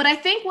 But I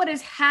think what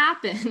has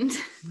happened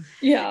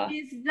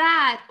is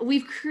that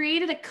we've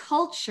created a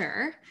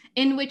culture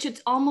in which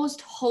it's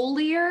almost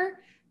holier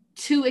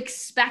to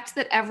expect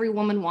that every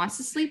woman wants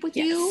to sleep with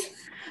you.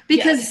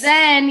 Because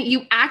then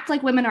you act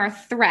like women are a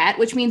threat,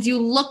 which means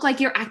you look like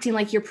you're acting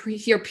like your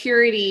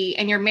purity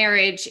and your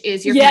marriage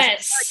is your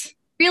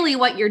really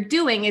what you're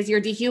doing is you're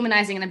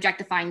dehumanizing and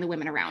objectifying the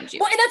women around you.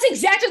 Well, and that's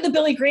exactly what the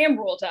Billy Graham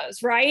rule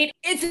does, right?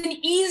 It's an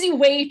easy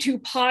way to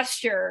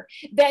posture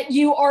that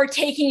you are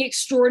taking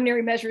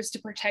extraordinary measures to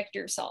protect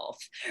yourself,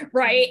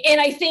 right?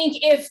 And I think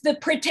if the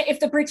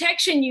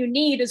protection you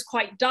need is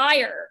quite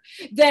dire,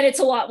 then it's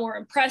a lot more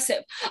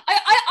impressive.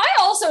 I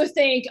also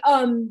think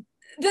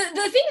the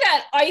thing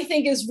that I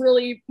think is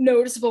really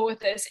noticeable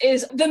with this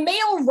is the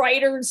male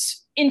writer's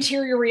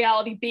interior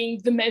reality being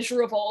the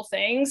measure of all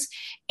things,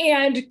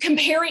 and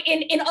comparing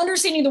in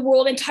understanding the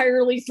world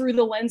entirely through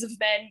the lens of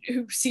men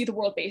who see the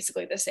world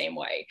basically the same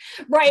way,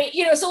 right?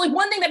 You know, so like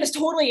one thing that is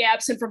totally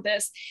absent from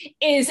this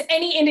is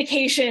any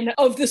indication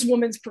of this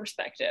woman's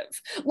perspective,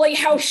 like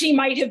how she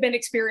might have been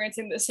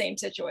experiencing the same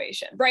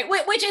situation, right?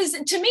 Which is,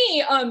 to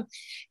me,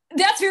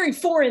 that's very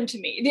foreign to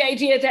me, the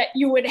idea that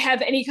you would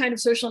have any kind of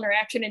social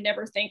interaction and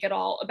never think at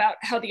all about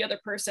how the other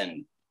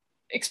person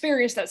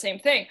experienced that same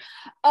thing.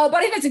 But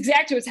I think that's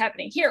exactly what's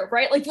happening here,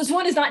 right? Like this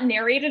one is not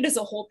narrated as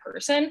a whole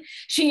person.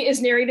 She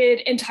is narrated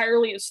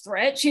entirely as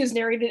threat. She is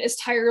narrated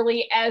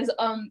entirely as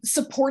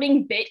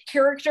supporting bit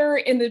character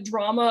in the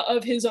drama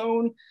of his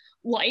own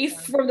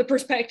life from the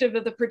perspective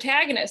of the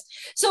protagonist.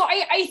 So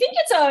I think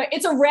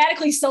it's a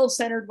radically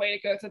self-centered way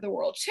to go through the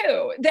world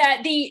too.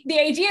 That the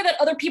idea that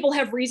other people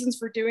have reasons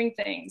for doing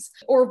things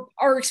or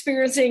are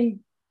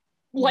experiencing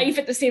life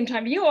at the same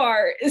time you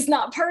are is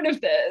not part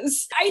of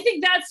this. I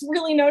think that's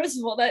really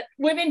noticeable, that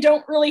women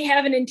don't really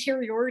have an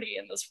interiority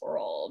in this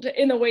world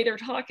in the way they're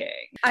talking.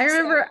 I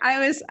remember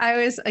I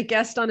was a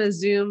guest on a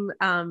Zoom.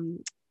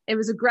 It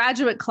was a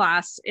graduate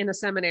class in a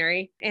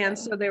seminary. And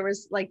so there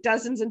was like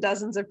dozens and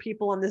dozens of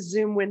people on the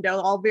Zoom window,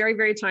 all very,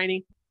 very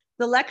tiny.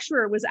 The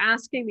lecturer was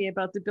asking me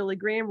about the Billy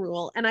Graham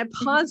rule. And I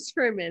paused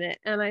for a minute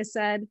and I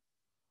said,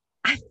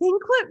 I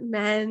think what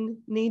men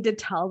need to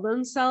tell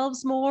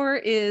themselves more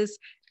is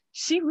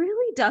she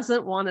really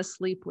doesn't want to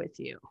sleep with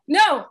you.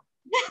 No.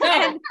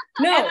 And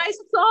I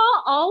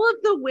saw all of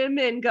the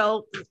women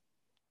go,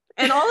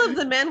 and all of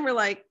the men were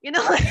like, you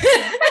know. Well, and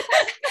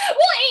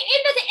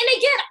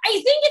again, I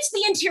think it's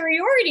the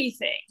interiority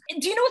thing.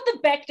 Do you know what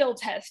the Bechdel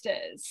test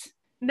is?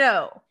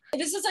 No.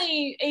 This is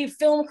a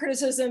film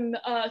criticism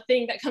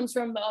thing that comes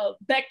from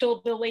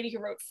Bechdel, the lady who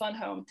wrote Fun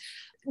Home,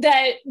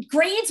 that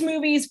grades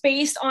movies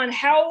based on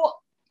how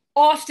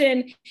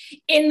often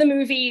in the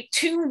movie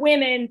two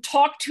women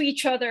talk to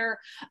each other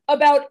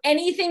about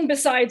anything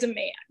besides a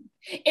man.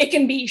 It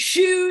can be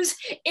shoes,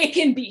 it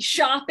can be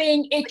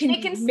shopping, it can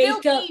be makeup.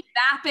 Still be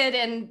vapid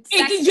and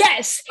sexy,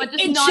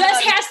 it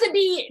just has to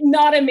be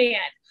not a man.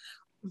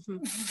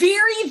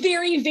 Very,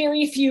 very,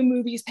 very few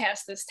movies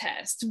pass this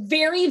test.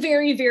 Very,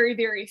 very, very,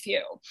 very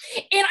few.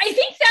 And I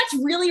think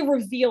that's really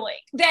revealing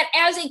that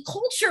as a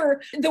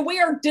culture, the way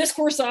our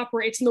discourse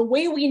operates and the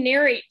way we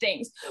narrate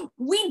things,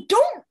 we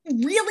don't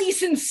really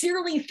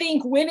sincerely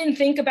think women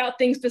think about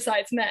things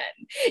besides men.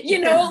 You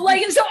know,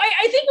 like, so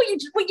I think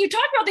when you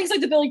talk about things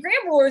like the Billy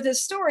Graham rule or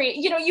this story,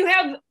 you know, you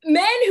have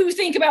men who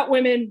think about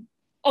women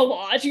a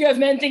lot. You have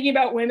men thinking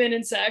about women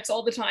and sex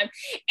all the time.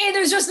 And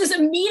there's just this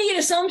immediate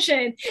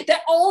assumption that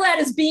all that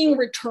is being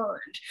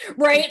returned,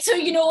 right? So,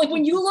 you know, like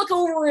when you look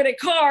over at a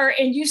car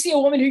and you see a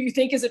woman who you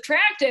think is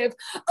attractive,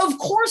 of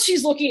course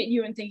she's looking at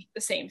you and thinking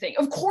the same thing.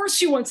 Of course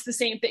she wants the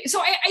same thing. So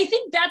I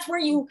think that's where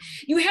you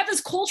have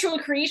this cultural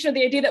creation of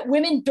the idea that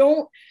women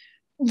don't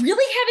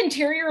really have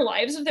interior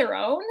lives of their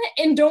own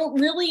and don't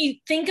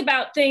really think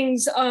about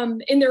things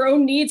in their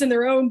own needs and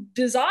their own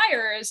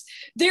desires.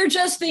 They're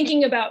just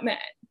thinking about men.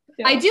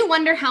 Yeah. I do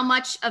wonder how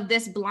much of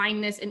this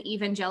blindness in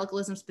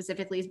evangelicalism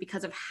specifically is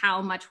because of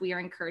how much we are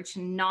encouraged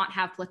to not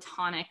have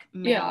platonic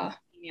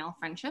male-female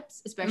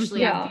friendships,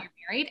 especially after you're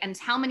married, and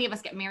how many of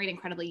us get married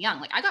incredibly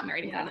young. Like I got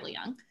married incredibly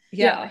young.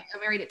 I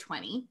got married at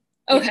 20.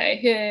 Okay.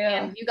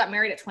 Yeah. And you got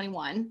married at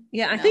 21.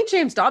 Yeah. I think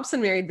James Dobson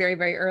married very,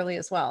 very early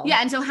as well. Yeah.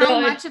 And so how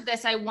much of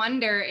this I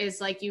wonder is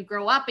like you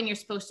grow up and you're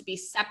supposed to be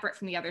separate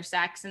from the other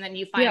sex. And then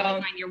you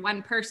finally find your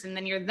one person,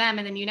 then you're them.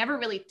 And then you never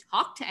really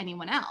talk to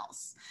anyone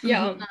else.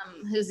 Yeah.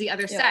 Who's the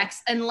other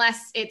sex,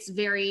 unless it's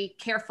very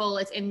careful.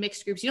 It's in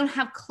mixed groups. You don't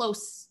have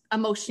close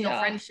emotional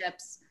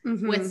friendships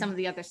with some of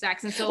the other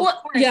sex. And so of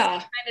course, it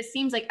kind of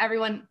seems like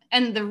everyone,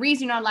 and the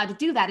reason you're not allowed to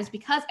do that is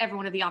because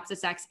everyone of the opposite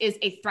sex is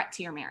a threat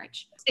to your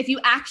marriage. If you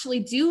actually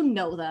do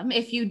know them,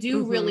 if you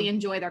do really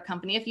enjoy their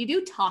company, if you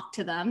do talk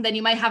to them, then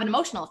you might have an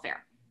emotional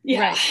affair.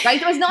 Yeah.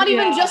 Right. It's not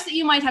even just that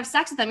you might have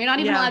sex with them. You're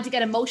not even allowed to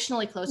get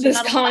emotionally close. You're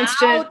This not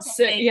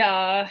constant, you're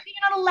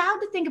not allowed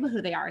to think about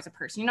who they are as a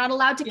person. You're not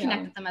allowed to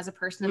connect with them as a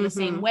person in the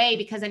same way,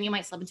 because then you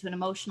might slip into an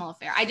emotional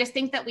affair. I just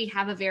think that we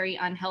have a very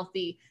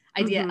unhealthy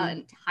idea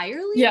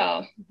entirely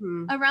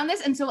around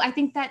this. And so I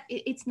think that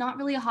it's not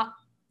really a hop,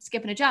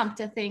 skip, and a jump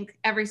to think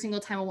every single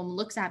time a woman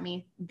looks at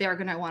me, they're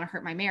going to want to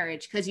hurt my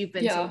marriage because you've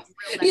been so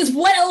because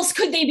what else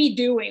could they be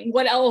doing?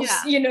 What else,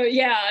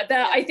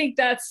 I think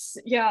that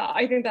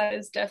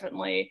is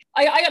definitely,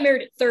 I got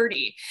married at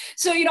 30.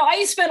 So, you know,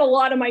 I spent a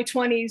lot of my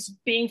 20s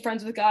being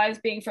friends with guys,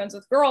 being friends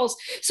with girls.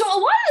 So a lot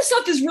of this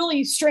stuff is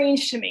really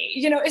strange to me,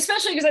 you know,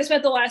 especially because I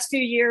spent the last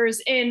few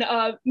years in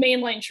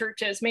mainline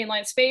churches,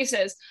 mainline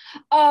spaces,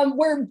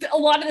 where a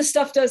lot of this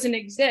stuff doesn't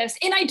exist.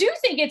 And I do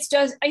think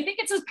I think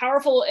it's as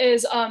powerful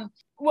as,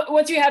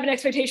 once you have an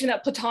expectation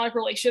that platonic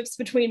relationships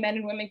between men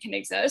and women can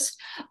exist,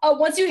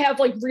 once you have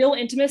like real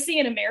intimacy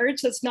in a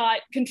marriage that's not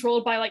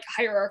controlled by like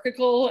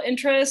hierarchical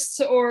interests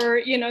or,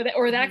 you know,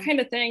 that kind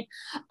of thing,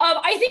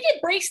 I think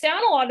it breaks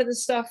down a lot of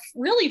this stuff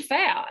really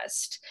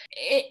fast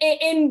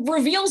and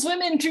reveals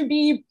women to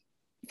be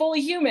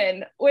fully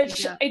human,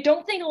 which I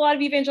don't think a lot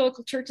of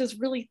evangelical churches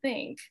really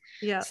think.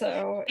 Yeah.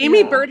 So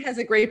Amy Bird has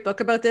a great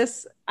book about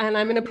this, and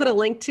I'm going to put a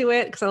link to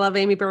it because I love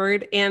Amy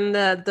Bird, and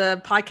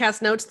the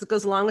podcast notes that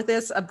goes along with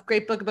this, a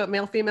great book about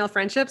male-female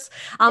friendships.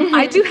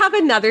 I do have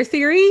another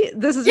theory.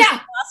 This is just the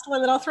last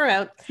one that I'll throw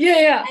out.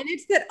 Yeah. And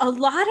it's that a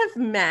lot of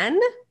men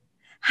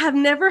have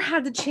never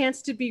had the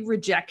chance to be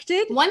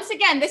rejected. Once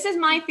again, this is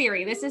my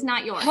theory. This is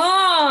not yours.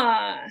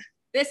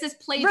 This is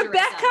plagiarism.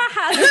 Rebecca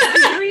has a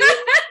theory,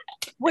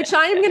 which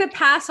I am going to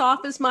pass off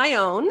as my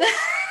own.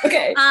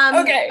 Okay.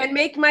 And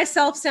make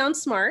myself sound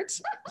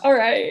smart. All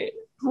right.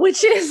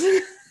 Which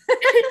is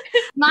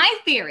my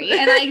theory,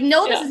 and I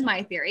know this is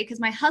my theory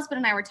because my husband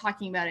and I were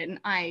talking about it, and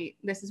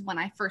this is when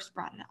I first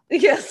brought it up.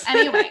 Yes.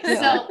 Anyway,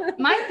 so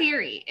my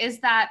theory is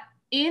that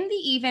in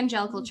the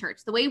evangelical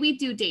church, the way we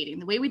do dating,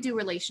 the way we do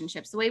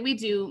relationships, the way we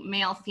do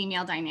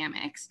male-female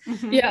dynamics,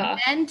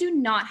 men do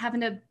not have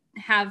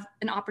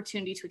an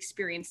opportunity to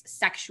experience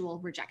sexual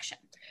rejection.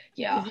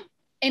 Yeah.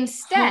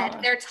 Instead,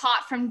 they're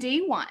taught from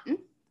day one,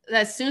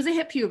 as soon as they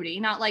hit puberty,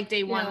 not like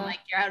day one, like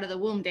you're out of the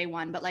womb day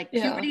one, but like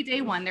puberty day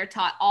one, they're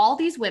taught all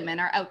these women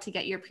are out to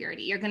get your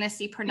purity. You're going to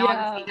see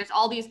pornography. There's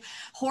all these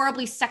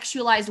horribly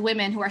sexualized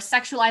women who are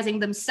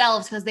sexualizing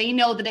themselves because they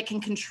know that it can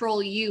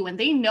control you and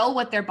they know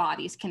what their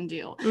bodies can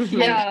do.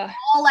 And they're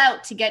all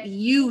out to get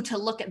you to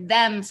look at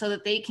them so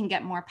that they can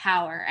get more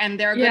power. And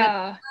there are going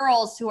to be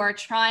girls who are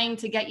trying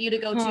to get you to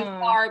go too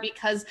far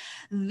because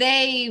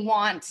they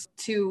want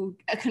to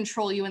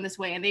control you in this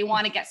way and they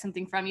want to get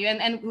something from you.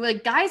 And the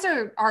guys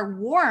are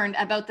warned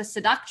about the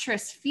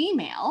seductress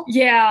female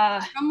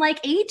from like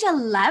age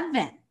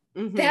 11.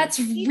 That's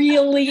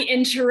really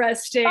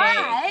interesting.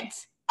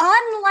 But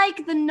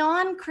unlike the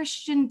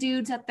non-Christian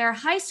dudes at their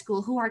high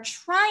school who are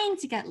trying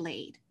to get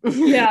laid,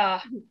 they're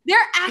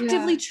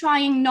actively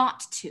trying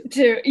not to.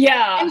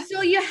 And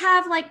so you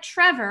have like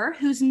Trevor,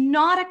 who's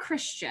not a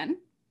Christian,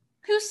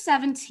 who's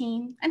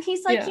 17, and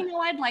he's like, you know,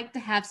 I'd like to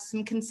have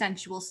some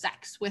consensual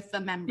sex with a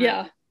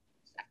member.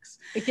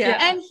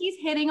 And he's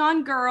hitting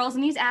on girls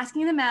and he's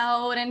asking them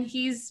out and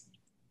he's,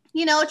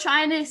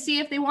 trying to see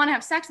if they want to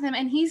have sex with him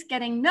and he's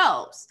getting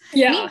no's.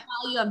 Meanwhile,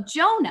 you have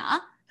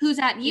Jonah, who's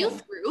at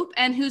youth group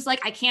and who's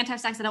like, I can't have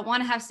sex. I don't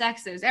want to have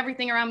sex. There's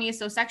everything around me is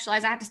so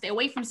sexualized. I have to stay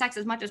away from sex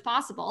as much as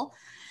possible.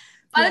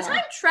 By the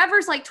time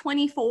Trevor's like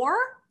 24,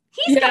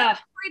 he's got a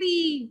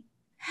pretty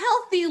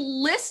healthy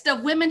list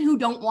of women who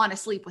don't want to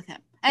sleep with him.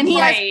 And he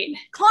has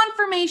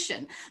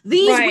confirmation.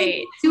 These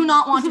women do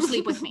not want to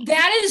sleep with me.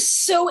 That is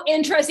so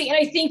interesting. And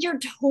I think you're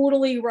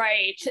totally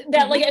right.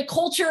 That like a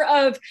culture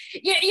of,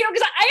 you know,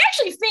 because I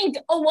actually think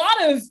a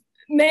lot of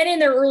men in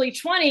their early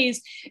 20s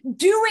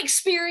do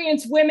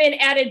experience women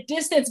at a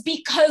distance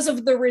because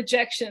of the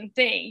rejection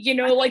thing. You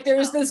know, like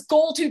there's this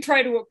goal to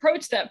try to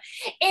approach them.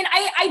 And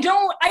I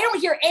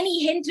don't hear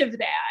any hint of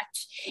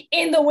that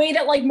in the way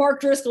that like Mark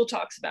Driscoll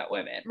talks about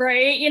women,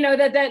 right? You know,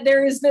 that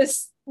there is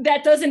this,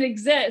 that doesn't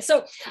exist.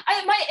 So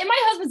my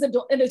husband's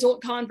an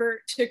adult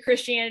convert to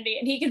Christianity,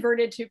 and he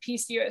converted to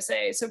Peace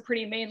USA, so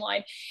pretty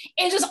mainline.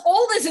 And just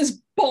all this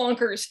is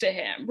bonkers to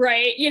him,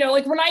 right? You know,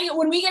 like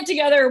when we get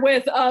together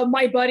with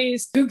my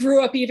buddies who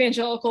grew up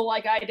evangelical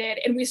like I did,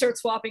 and we start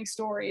swapping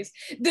stories,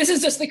 this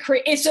is just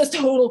it's just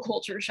total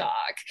culture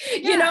shock,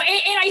 you know?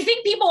 And I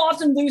think people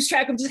often lose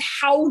track of just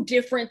how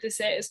different this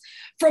is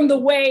from the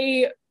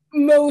way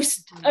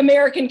most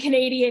American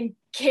Canadian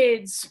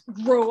kids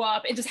grow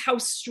up and just how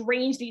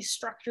strange these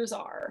structures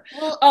are.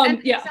 Well,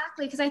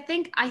 exactly, because I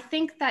think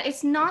that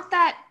it's not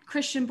that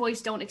Christian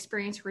boys don't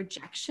experience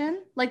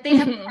rejection. Like they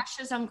have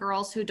crushes on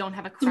girls who don't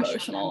have a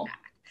crush on them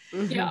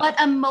back. But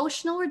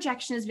emotional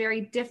rejection is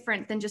very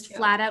different than just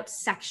flat out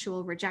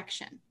sexual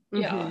rejection.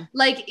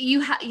 Like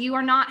you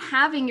are not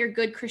having your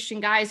good Christian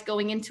guys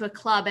going into a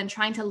club and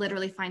trying to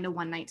literally find a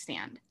one night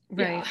stand.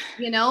 Right.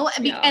 You know,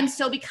 and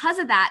so because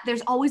of that,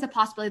 there's always a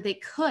possibility they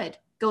could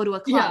go to a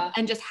club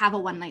and just have a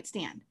one night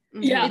stand.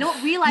 They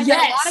don't realize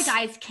that a lot of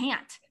guys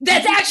can't.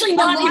 That's actually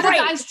not right. A lot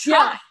of guys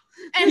try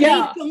and they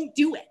don't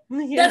do it.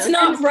 That's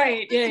not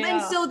right.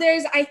 And so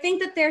I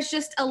think that there's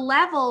just a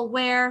level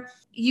where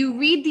you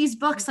read these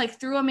books like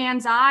Through a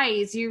Man's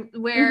Eyes,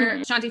 where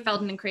Shanti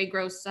Feldon and Craig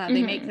Gross,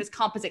 they make this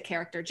composite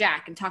character,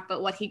 Jack, and talk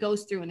about what he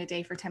goes through in A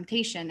Day for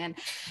Temptation. And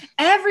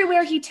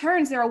everywhere he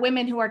turns, there are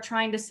women who are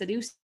trying to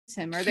seduce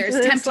him, or there's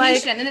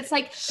temptation, and it's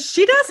like,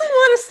 she doesn't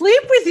want to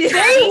sleep with you.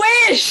 They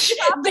wish.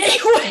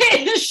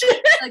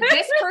 Like,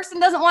 this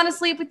person doesn't want to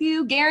sleep with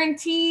you.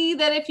 Guarantee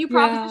that if you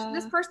proposition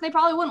this person, they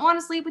probably wouldn't want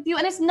to sleep with you.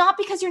 And it's not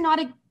because you're not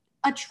a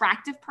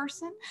attractive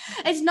person.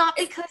 It's not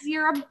because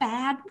you're a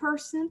bad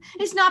person.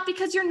 It's not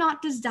because you're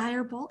not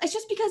desirable. It's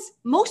just because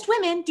most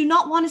women do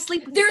not want to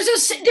sleep with you.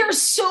 There's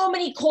so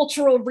many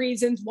cultural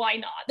reasons why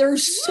not.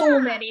 There's so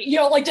many, you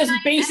know, like just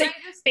basic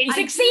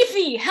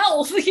safety,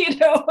 health, you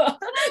know,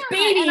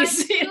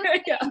 babies.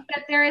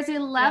 That there is a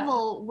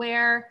level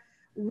where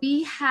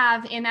we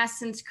have, in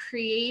essence,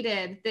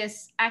 created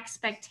this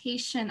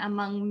expectation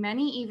among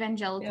many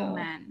evangelical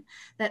men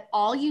that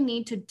all you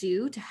need to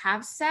do to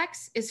have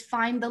sex is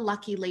find the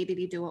lucky lady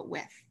to do it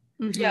with.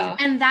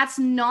 And that's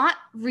not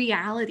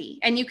reality.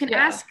 And you can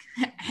ask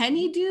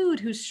any dude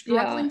who's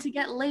struggling to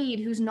get laid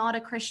who's not a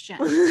Christian.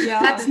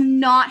 That's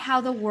not how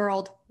the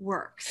world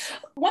works.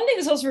 One thing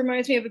this also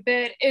reminds me of a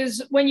bit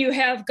is when you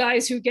have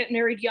guys who get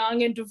married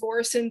young and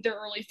divorce in their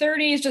early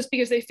 30s just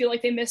because they feel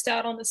like they missed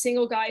out on the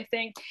single guy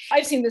thing.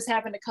 I've seen this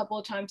happen a couple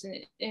of times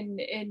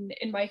in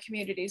my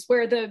communities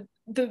where the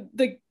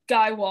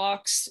guy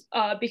walks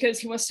because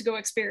he wants to go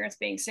experience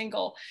being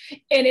single,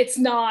 and it's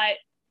not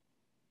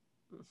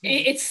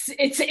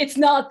it's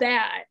not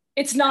that.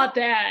 It's not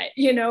that,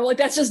 you know, like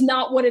that's just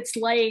not what it's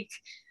like.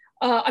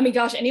 I mean,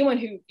 gosh, anyone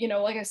who, you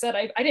know, like I said,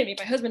 I didn't meet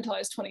my husband until I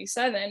was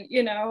 27,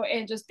 you know,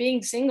 and just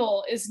being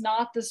single is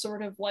not the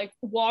sort of like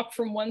walk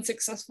from one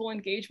successful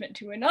engagement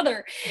to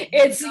another.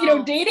 It's, you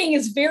know, dating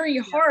is very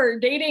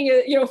hard. Dating,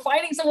 you know,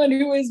 finding someone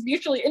who is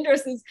mutually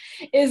interested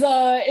is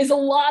a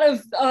lot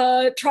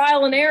of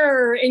trial and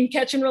error and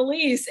catch and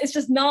release. It's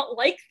just not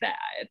like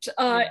that.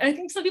 And I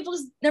think some people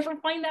just never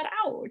find that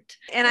out.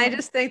 And I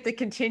just think the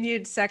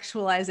continued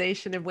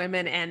sexualization of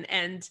women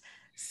and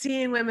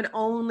seeing women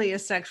only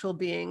as sexual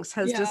beings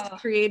has just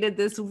created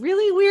this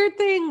really weird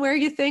thing where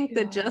you think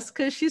that just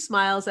because she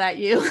smiles at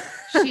you,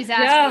 she's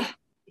asking,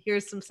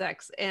 here's some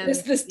sex. And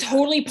this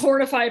totally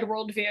pornified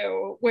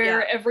worldview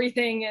where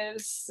everything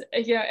is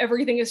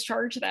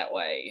charged that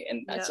way,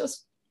 and that's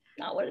just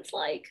not what it's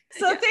like.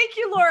 So thank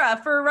you, Laura,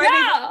 for writing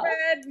the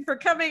thread, for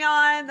coming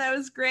on. That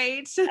was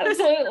great.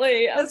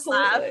 Absolutely.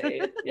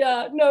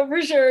 Yeah, no,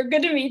 for sure.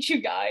 Good to meet you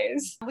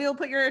guys. We'll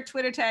put your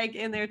Twitter tag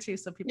in there too,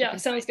 so people. Yeah,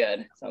 sounds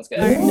good.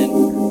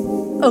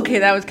 Okay,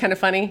 that was kind of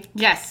funny.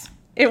 Yes,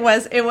 it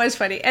was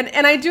funny,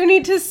 and I do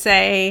need to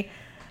say,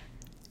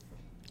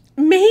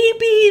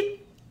 maybe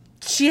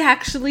she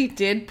actually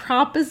did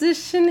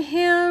proposition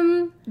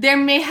him. There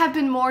may have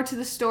been more to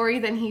the story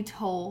than he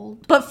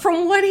told. But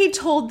from what he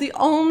told, the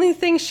only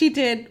thing she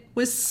did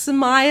was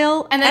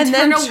smile and then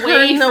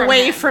turn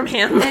away from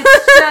him.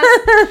 It's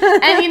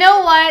just, and you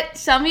know what?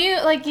 Some of you,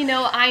 like, you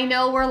know, I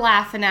know we're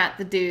laughing at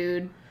the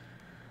dude.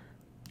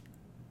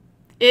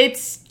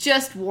 It's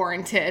just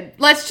warranted.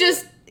 Let's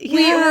just,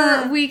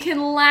 we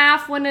can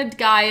laugh when a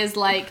guy is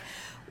like,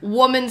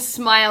 woman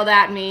smiled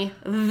at me,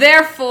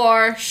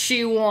 therefore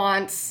she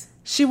wants...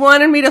 She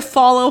wanted me to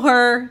follow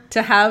her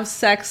to have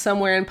sex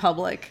somewhere in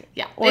public.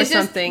 Yeah. Or it's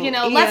something.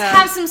 Just, let's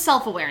have some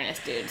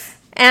self-awareness, dudes.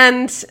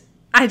 And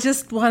I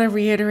just want to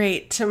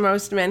reiterate to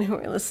most men who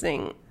are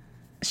listening,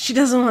 she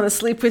doesn't want to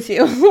sleep with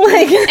you.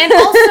 And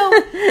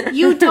also,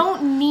 you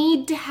don't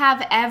need to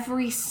have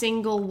every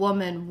single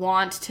woman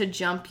want to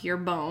jump your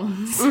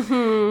bones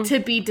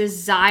to be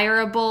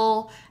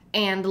desirable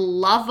and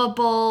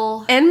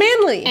lovable. And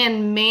manly.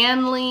 And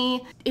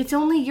manly. It's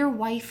only your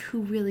wife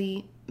who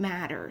really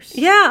matters.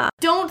 Yeah.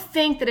 Don't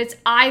think that it's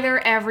either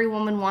every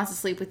woman wants to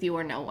sleep with you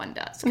or no one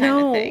does kind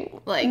of thing.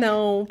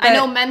 No. I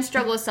know men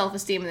struggle with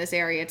self-esteem in this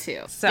area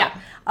too. So,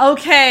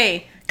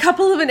 okay.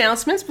 Couple of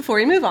announcements before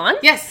we move on.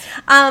 Yes.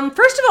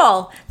 First of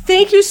all,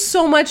 thank you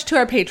so much to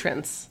our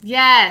patrons.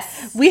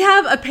 Yes. We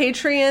have a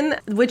Patreon,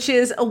 which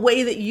is a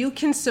way that you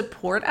can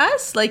support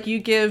us. Like, you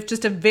give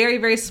just a very,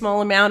 very small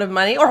amount of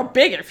money, or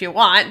big if you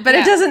want, but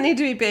it doesn't need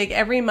to be big,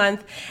 every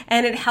month.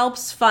 And it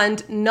helps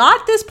fund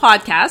not this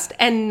podcast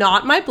and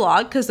not my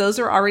blog, because those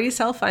are already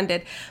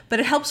self-funded, but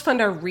it helps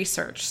fund our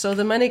research. So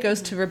the money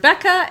goes to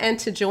Rebecca and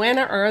to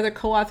Joanna, our other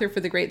co-author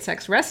for The Great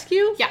Sex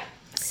Rescue. Yeah.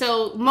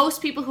 So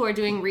most people who are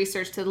doing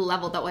research to the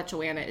level that what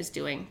Joanna is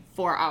doing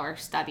for our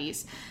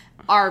studies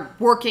are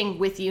working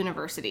with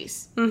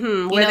universities.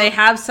 Where they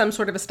have some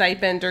sort of a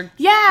stipend or...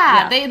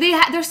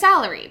 They're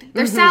salaried.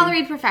 They're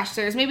salaried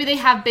professors. Maybe they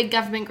have big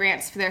government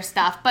grants for their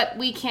stuff, but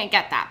we can't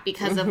get that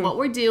because of what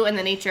we do and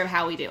the nature of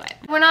how we do it.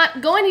 We're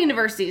not going to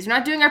universities. We're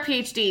not doing our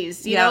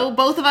PhDs. You know,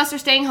 both of us are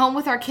staying home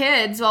with our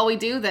kids while we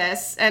do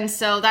this, and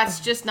so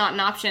that's just not an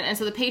option. And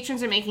so the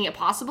patrons are making it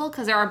possible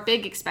because there are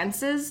big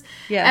expenses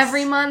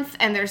every month,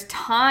 and there's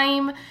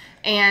time.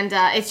 And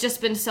it's just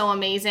been so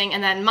amazing.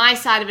 And then my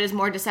side of it is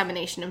more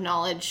dissemination of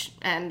knowledge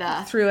and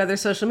through other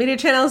social media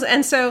channels.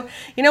 And so,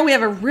 we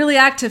have a really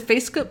active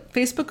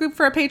Facebook group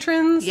for our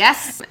patrons.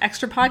 Yes.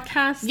 Extra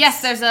podcasts.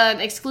 Yes, there's an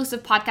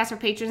exclusive podcast for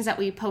patrons that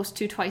we post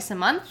to twice a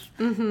month.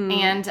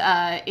 And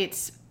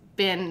it's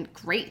been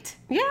great.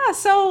 Yeah,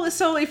 so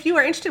if you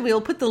are interested, we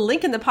will put the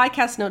link in the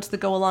podcast notes that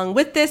go along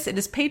with this. It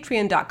is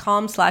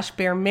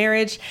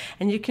patreon.com/baremarriage,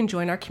 and you can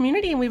join our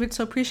community, and we would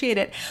so appreciate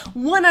it.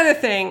 One other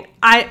thing,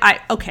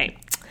 okay.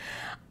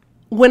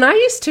 When I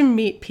used to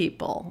meet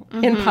people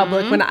in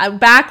public,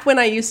 back when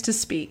I used to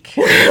speak,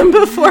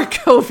 before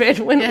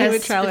COVID, when we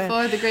would travel.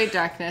 Before the Great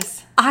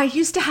Darkness. I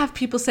used to have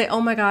people say,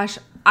 oh my gosh,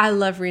 I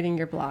love reading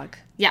your blog.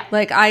 Yeah.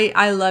 Like,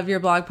 I love your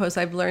blog posts.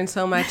 I've learned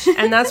so much.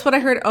 And that's what I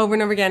heard over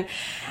and over again.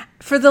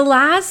 For the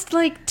last,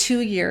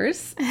 2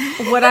 years,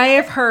 what I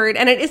have heard,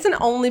 and it isn't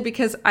only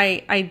because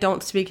I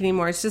don't speak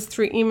anymore, it's just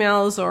through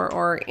emails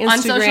or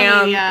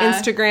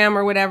Instagram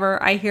or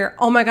whatever, I hear,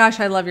 oh my gosh,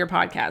 I love your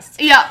podcast.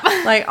 Yeah.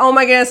 Like, oh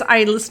my goodness,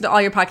 I listen to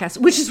all your podcasts,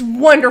 which is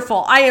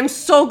wonderful. I am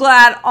so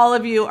glad all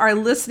of you are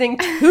listening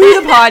to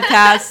the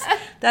podcast.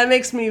 That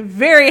makes me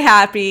very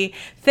happy.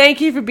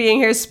 Thank you for being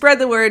here. Spread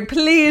the word.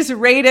 Please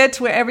rate it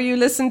wherever you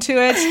listen to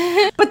it.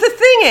 But the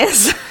thing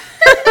is...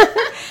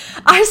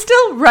 I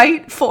still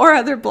write 4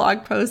 other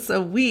blog posts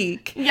a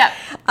week. Yeah.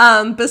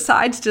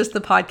 Besides just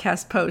the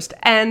podcast post.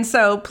 And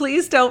so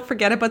please don't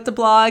forget about the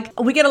blog.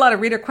 We get a lot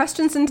of reader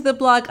questions into the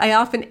blog. I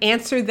often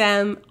answer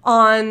them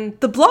on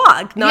the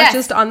blog, not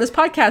just on this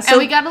podcast. So, and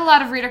we got a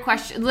lot of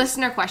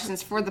listener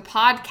questions for the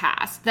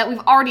podcast that we've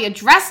already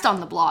addressed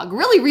on the blog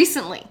really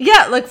recently.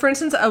 Yeah, like for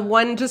instance,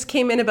 one just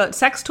came in about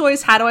sex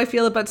toys. How do I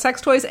feel about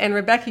sex toys? And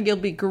Rebecca, you'll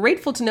be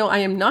grateful to know I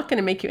am not going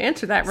to make you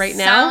answer that right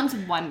now. Sounds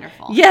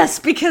wonderful. Yes,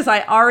 because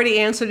I already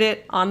answered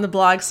it on the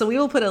blog. So we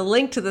will put a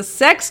link to the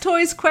sex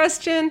toys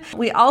question.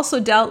 We also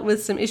dealt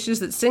with some issues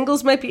that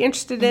singles might be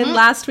interested in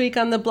last week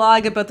on the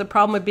blog about the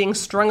problem of being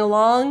strung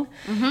along.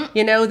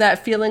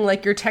 That feeling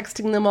like you're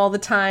texting them all the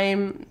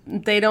time.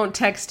 They don't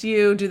text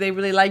you. Do they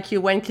really like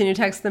you? When can you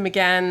text them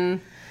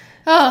again?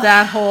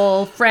 That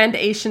whole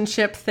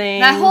friend-ationship thing.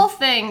 That whole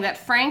thing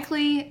that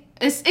frankly...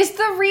 It's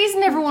the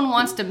reason everyone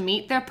wants to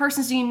meet their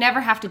person, so you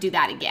never have to do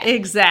that again.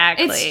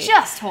 Exactly. It's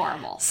just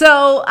horrible.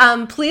 So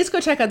please go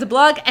check out the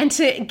blog. And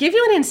to give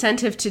you an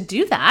incentive to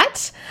do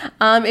that,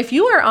 if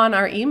you are on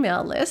our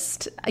email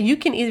list, you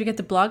can either get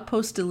the blog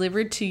post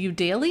delivered to you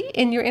daily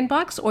in your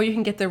inbox, or you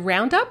can get the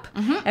roundup.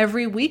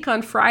 Every week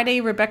on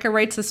Friday, Rebecca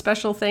writes a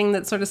special thing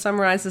that sort of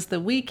summarizes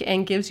the week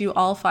and gives you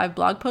all 5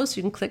 blog posts.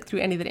 You can click through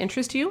any that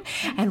interest you.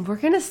 And we're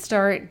going to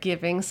start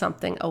giving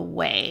something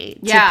away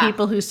to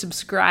people who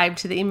subscribe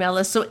to the email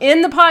list. So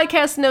in the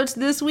podcast notes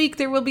this week,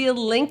 there will be a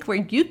link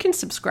where you can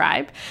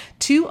subscribe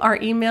to our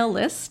email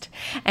list.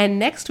 And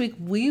next week,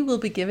 we will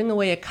be giving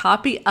away a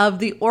copy of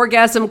the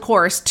Orgasm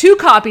Course. 2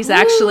 copies,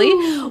 actually.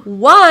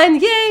 One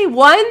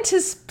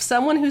to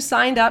someone who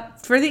signed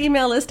up for the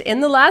email list in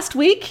the last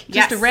week,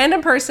 just a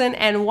random person,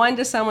 and one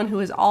to someone who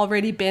has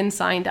already been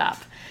signed up.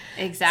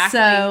 Exactly.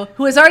 So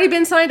who has already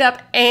been signed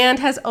up and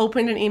has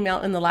opened an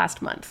email in the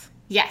last month.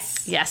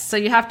 Yes. So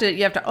you have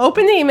to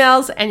open the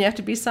emails and you have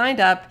to be signed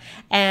up,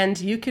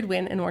 and you could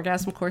win an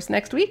orgasm course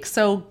next week.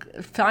 So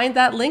find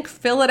that link,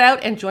 fill it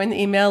out, and join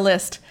the email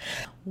list.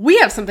 we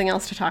have something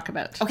else to talk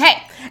about.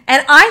 Okay.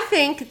 And I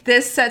think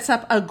this sets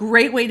up a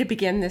great way to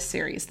begin this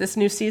series, this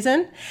new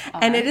season.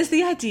 And it is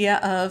the idea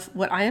of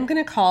what I am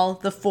going to call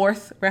the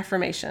Fourth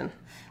Reformation.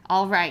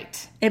 All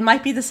right. It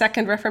might be the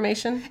Second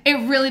Reformation. It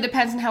really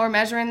depends on how we're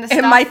measuring this It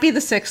stuff. might be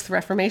the Sixth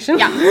Reformation.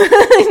 Yeah.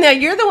 Now,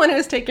 you're the one who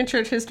has taken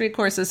church history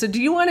courses. So do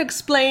you want to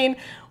explain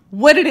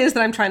what it is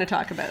that I'm trying to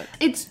talk about?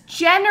 It's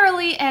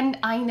generally, and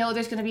I know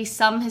there's going to be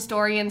some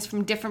historians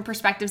from different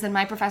perspectives than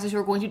my professors who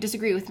are going to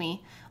disagree with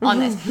me on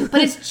this,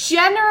 but it's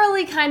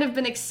generally kind of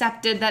been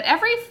accepted that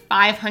every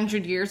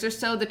 500 years or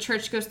so, the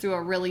church goes through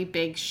a really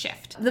big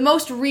shift. The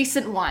most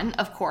recent one,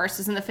 of course,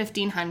 is in the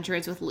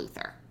 1500s with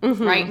Luther,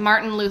 right?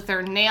 Martin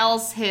Luther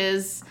nails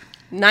his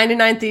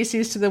 99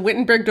 Theses to the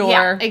Wittenberg door.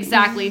 Yeah,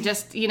 exactly.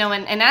 Just, in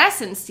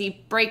essence,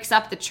 he breaks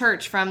up the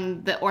church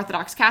from the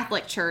Orthodox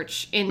Catholic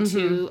Church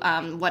into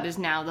what is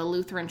now the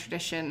Lutheran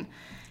tradition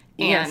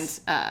and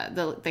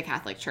the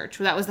Catholic Church.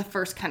 That was the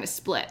first kind of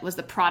split, was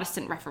the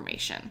Protestant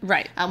Reformation.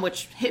 Right.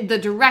 Which hit the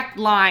direct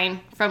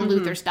line from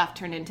Luther stuff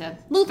turned into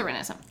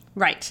Lutheranism.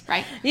 Right.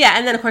 Right. Yeah,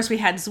 and then of course we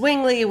had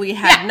Zwingli, we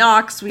had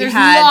Knox, There's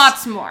had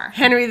lots more.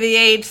 Henry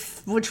VIII,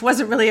 which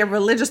wasn't really a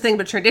religious thing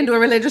but turned into a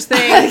religious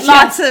thing.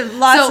 Lots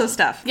of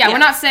stuff. Yeah, we're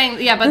not saying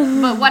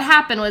but what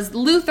happened was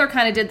Luther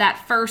kind of did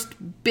that first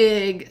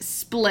big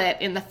split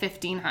in the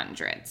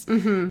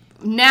 1500s.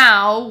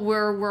 Now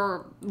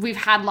we've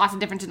had lots of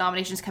different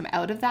denominations come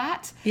out of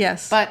that.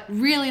 Yes. But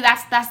really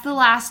that's the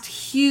last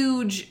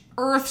huge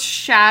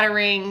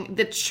earth-shattering.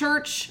 The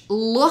church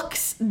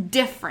looks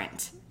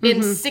different in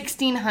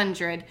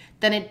 1600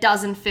 than it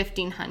does in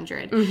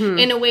 1500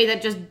 in a way that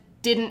just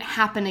didn't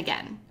happen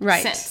again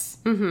since.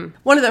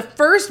 One of the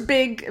first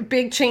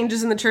big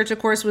changes in the church, of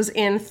course, was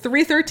in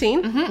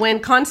 313 when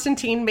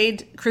Constantine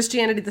made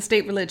Christianity the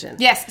state religion.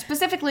 Yes,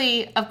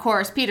 specifically, of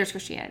course, Peter's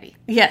Christianity.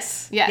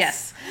 Yes.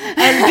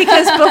 And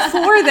because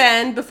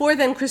before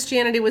then,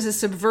 Christianity was a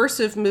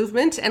subversive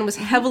movement and was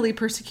heavily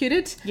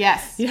persecuted.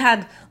 Yes. You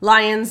had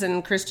lions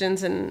and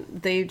Christians,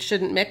 and they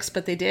shouldn't mix,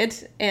 but they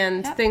did,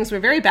 and things were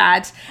very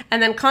bad.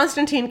 And then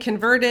Constantine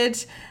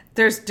converted.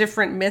 There's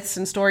different myths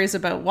and stories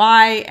about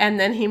why, and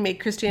then he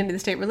made Christianity the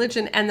state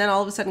religion, and then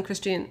all of a sudden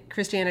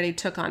Christianity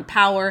took on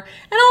power,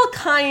 and all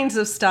kinds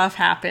of stuff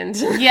happened.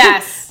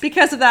 Yes.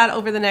 Because of that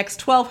over the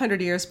next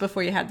 1,200 years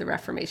before you had the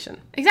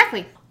Reformation.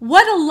 Exactly.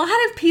 What a lot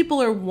of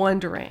people are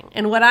wondering,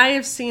 and what I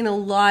have seen a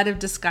lot of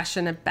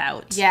discussion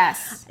about,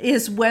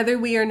 is whether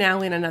we are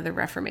now in another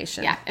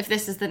Reformation. Yeah, if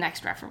this is the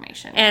next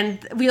Reformation.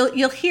 And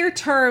you'll hear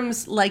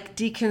terms like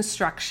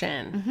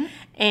deconstruction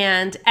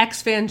and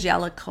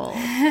exvangelical,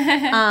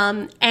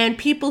 and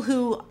people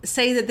who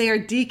say that they are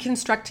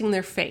deconstructing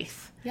their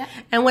faith. Yeah.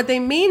 And what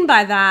they mean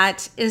by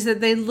that is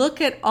that they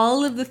look at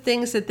all of the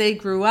things that they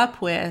grew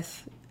up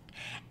with,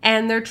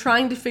 and they're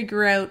trying to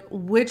figure out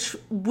which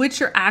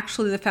are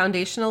actually the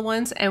foundational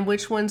ones and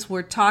which ones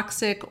were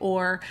toxic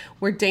or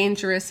were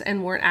dangerous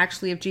and weren't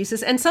actually of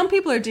Jesus. And some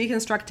people are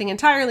deconstructing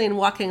entirely and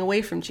walking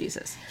away from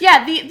Jesus.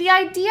 Yeah, the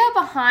idea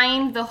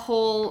behind the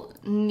whole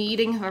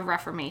needing of a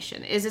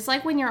reformation is it's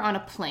like when you're on a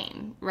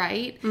plane,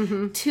 right?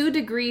 2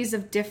 degrees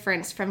of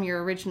difference from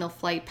your original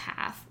flight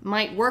path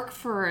might work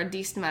for a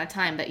decent amount of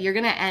time, but you're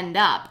going to end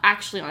up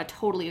actually on a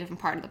totally different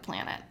part of the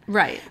planet.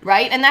 Right.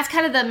 And that's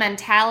kind of the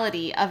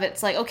mentality of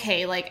it's like,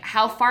 okay, like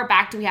how far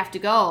back do we have to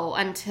go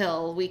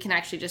until we can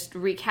actually just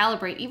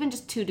recalibrate even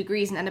just 2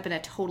 degrees and end up in a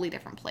totally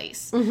different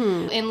place.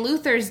 In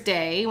Luther's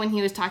day, when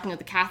he was talking with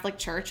the Catholic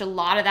Church, a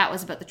lot of that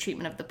was about the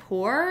treatment of the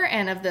poor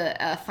and of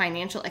the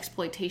financial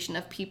exploitation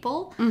of people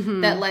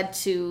that led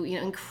to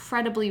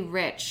incredibly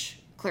rich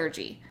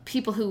clergy.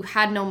 People who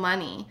had no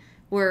money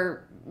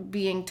were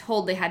being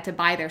told they had to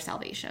buy their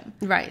salvation.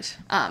 Right.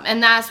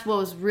 And that's what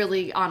was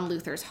really on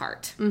Luther's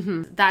heart.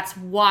 That's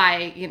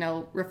why,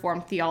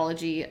 Reformed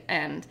theology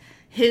and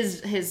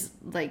his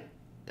like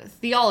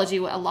theology,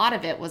 a lot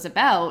of it was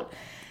about,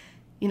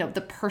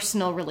 the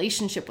personal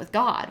relationship with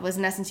God was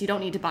in essence, you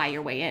don't need to buy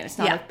your way in. It's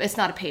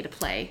not a pay to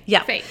play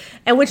faith.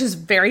 And which is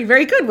very,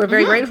 very good. We're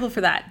very grateful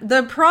for that.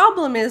 The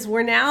problem is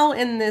we're now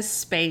in this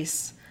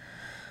space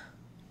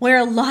where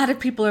a lot of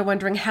people are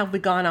wondering, have we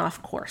gone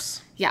off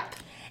course? Yep.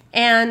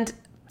 And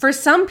for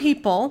some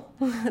people,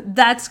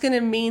 that's going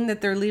to mean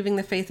that they're leaving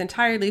the faith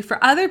entirely.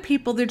 For other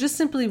people, they're just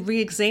simply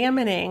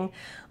re-examining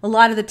a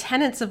lot of the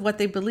tenets of what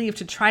they believe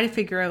to try to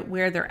figure out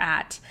where they're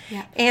at.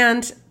 Yep.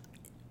 And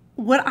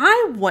what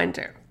I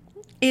wonder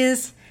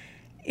is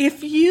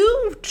if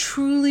you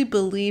truly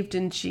believed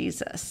in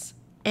Jesus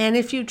and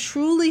if you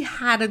truly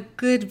had a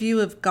good view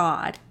of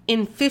God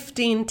in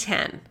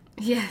 1510,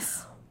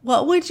 yes,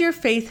 what would your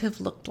faith have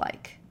looked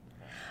like?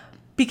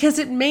 Because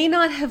it may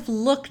not have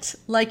looked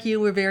like you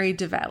were very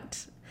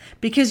devout.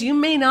 Because you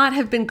may not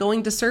have been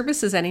going to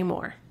services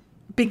anymore.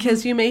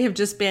 Because you may have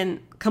just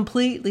been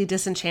completely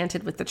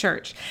disenchanted with the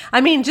church.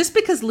 I mean, just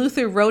because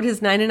Luther wrote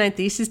his 99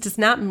 Theses does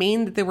not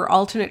mean that there were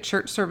alternate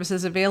church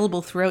services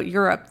available throughout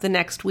Europe the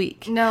next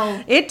week.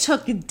 No. It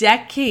took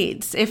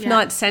decades, if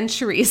not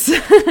centuries,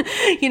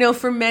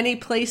 for many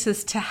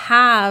places to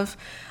have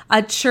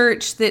a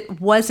church that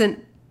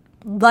wasn't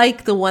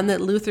like the one that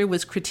Luther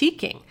was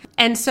critiquing.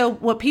 And so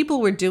what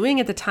people were doing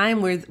at the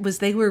time was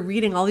they were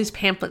reading all these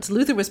pamphlets.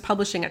 Luther was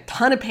publishing a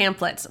ton of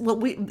pamphlets.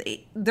 Well,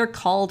 they're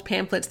called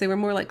pamphlets. They were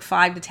more like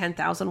 5,000 to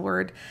 10,000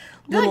 word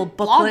little like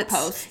booklets.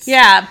 Blog posts.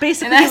 Yeah,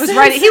 basically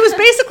he was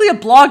basically a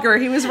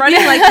blogger. He was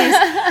writing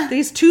like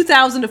these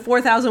 2,000 to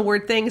 4,000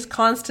 word things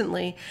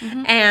constantly.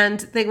 Mm-hmm.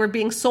 And they were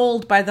being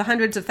sold by the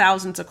hundreds of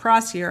thousands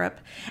across Europe.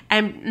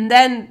 And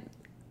then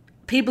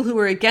people who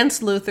were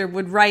against Luther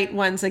would write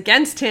ones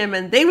against him,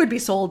 and they would be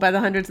sold by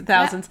the hundreds of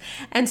thousands.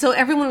 Yeah. And so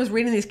everyone was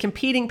reading these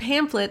competing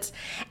pamphlets.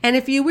 And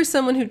if you were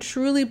someone who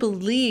truly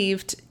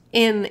believed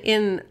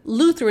in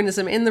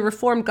Lutheranism, in the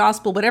Reformed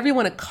gospel, whatever you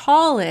want to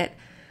call it,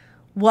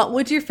 what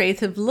would your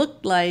faith have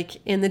looked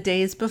like in the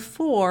days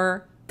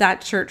before that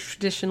church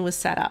tradition was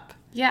set up?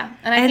 Yeah,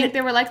 and I think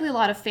there were likely a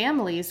lot of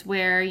families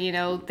where,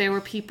 there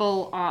were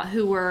people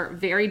who were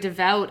very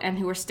devout and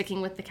who were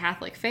sticking with the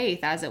Catholic faith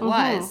as it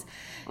was.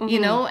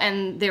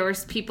 And there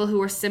was people who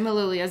were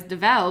similarly as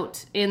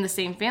devout in the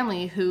same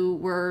family who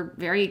were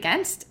very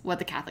against what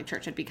the Catholic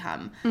Church had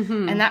become.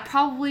 Mm-hmm. And that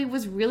probably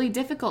was really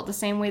difficult, the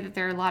same way that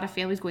there are a lot of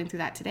families going through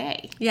that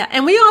today. Yeah,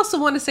 and we also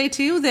want to say,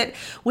 too, that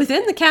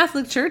within the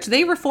Catholic Church,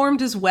 they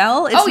reformed as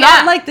well. It's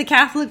not like the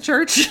Catholic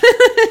Church.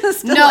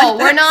 No,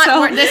 we're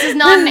not. This is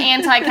not an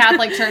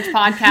anti-Catholic Church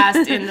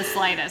podcast in the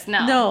slightest.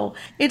 No,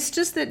 it's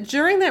just that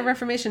during that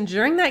Reformation,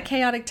 during that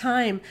chaotic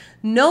time,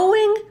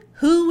 knowing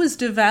who was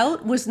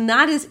devout was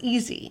not as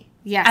easy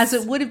as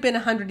it would have been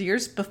 100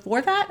 years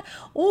before that,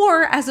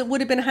 or as it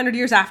would have been 100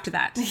 years after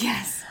that.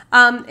 Yes.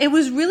 It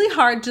was really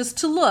hard just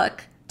to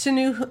look to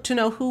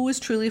know who was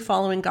truly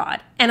following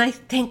God. And I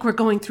think we're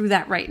going through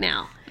that right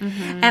now.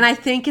 Mm-hmm. And I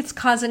think it's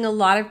causing a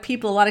lot of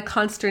people a lot of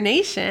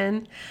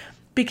consternation,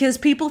 because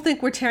people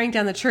think we're tearing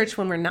down the church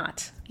when we're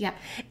not. Yeah.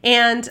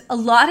 And a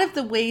lot of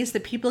the ways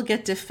that people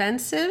get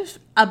defensive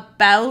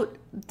about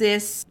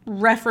this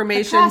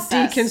Reformation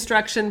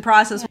deconstruction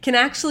process can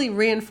actually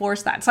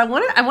reinforce that. So I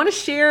want to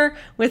share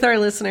with our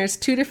listeners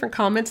 2 different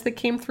comments that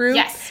came through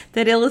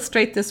that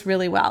illustrate this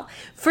really well.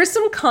 For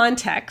some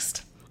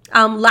context,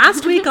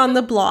 last week on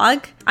the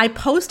blog, I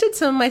posted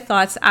some of my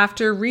thoughts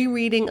after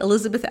rereading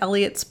Elisabeth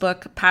Elliot's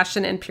book,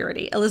 Passion and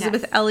Purity.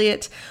 Elisabeth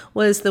Elliot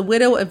was the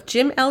widow of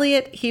Jim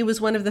Elliot. He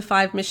was one of the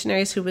 5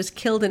 missionaries who was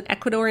killed in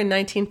Ecuador in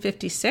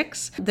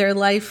 1956. Their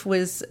life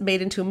was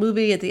made into a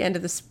movie at the end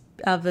of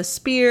a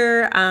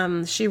spear.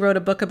 She wrote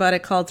a book about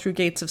it called Through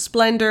Gates of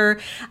Splendor.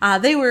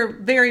 They were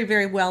very,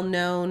 very well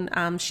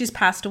known. She's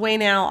passed away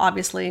now,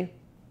 obviously.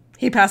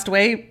 He passed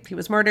away. He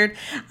was murdered.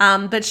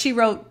 But she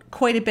wrote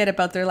quite a bit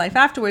about their life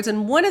afterwards.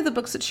 And one of the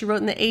books that she wrote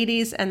in the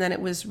 80s, and then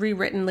it was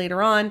rewritten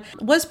later on,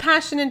 was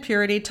Passion and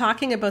Purity,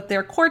 talking about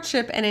their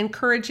courtship and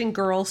encouraging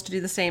girls to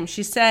do the same.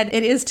 She said,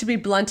 it is, to be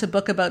blunt, a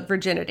book about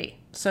virginity.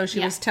 So she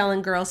was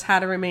telling girls how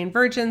to remain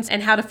virgins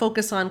and how to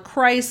focus on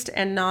Christ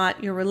and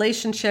not your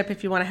relationship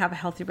if you want to have a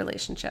healthy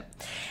relationship.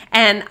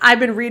 And I've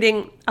been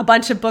reading a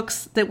bunch of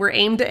books that were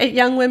aimed at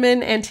young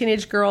women and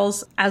teenage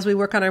girls as we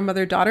work on our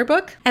mother-daughter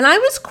book. And I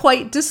was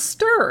quite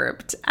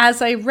disturbed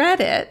as I read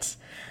it,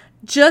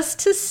 just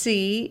to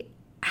see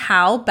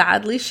how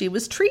badly she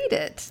was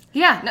treated.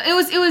 Yeah, no,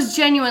 it was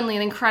genuinely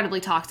an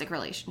incredibly toxic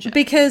relationship.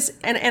 Because,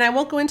 and I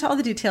won't go into all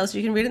the details,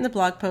 you can read it in the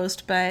blog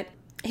post, but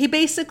he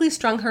basically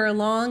strung her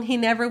along. He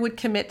never would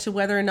commit to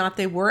whether or not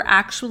they were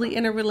actually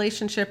in a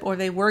relationship or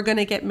they were going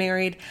to get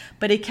married,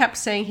 but he kept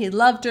saying he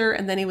loved her,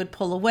 and then he would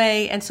pull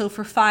away. And so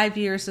for 5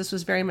 years, this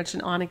was very much an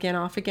on again,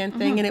 off again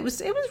thing. Mm-hmm. And it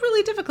was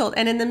really difficult.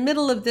 And in the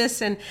middle of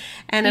this and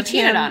he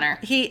cheated on her.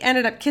 He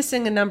ended up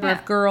kissing a number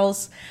of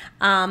girls.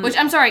 Which,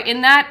 I'm sorry,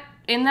 in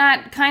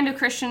that kind of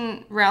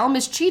Christian realm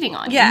is cheating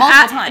on you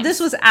multiple times. This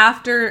was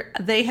after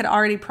they had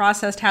already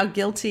processed how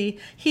guilty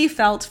he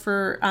felt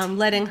for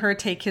letting her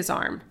take his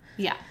arm.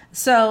 Yeah.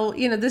 So,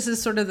 this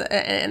is sort of,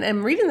 and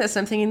I'm reading this,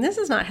 I'm thinking, this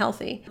is not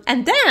healthy.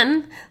 And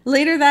then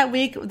later that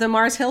week, the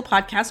Mars Hill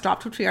podcast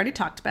dropped, which we already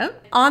talked about.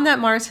 On that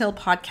Mars Hill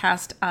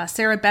podcast,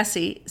 Sarah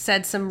Bessey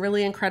said some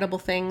really incredible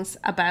things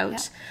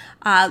about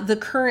the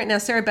current. Now,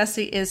 Sarah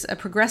Bessey is a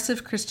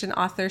progressive Christian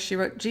author. She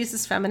wrote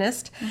Jesus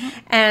Feminist. Mm-hmm.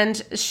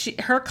 And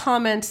her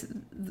comment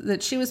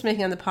that she was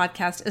making on the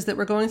podcast is that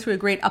we're going through a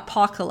great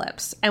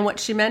apocalypse. And what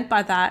she meant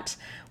by that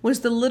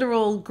was the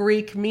literal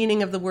Greek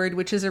meaning of the word,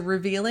 which is a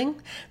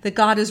revealing, that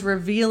God is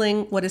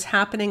revealing what is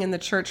happening in the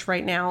church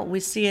right now.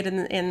 We see it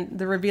in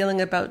the revealing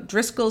about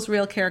Driscoll's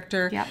real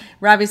character,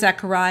 Ravi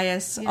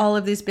Zacharias, all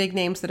of these big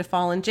names that have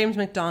fallen, James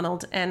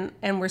MacDonald, and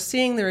we're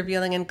seeing the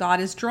revealing, and God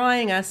is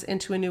drawing us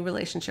into a new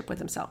relationship with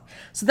himself.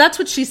 So that's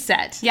what she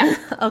said. Yeah.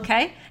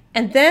 Okay?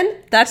 And then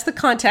that's the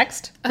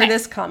context for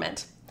this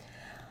comment.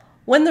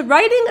 When the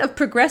writing of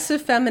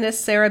progressive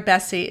feminist Sarah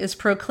Bessey is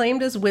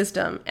proclaimed as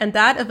wisdom, and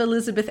that of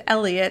Elisabeth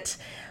Elliot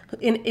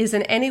is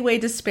in any way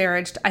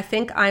disparaged, I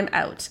think I'm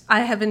out.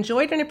 I have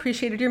enjoyed and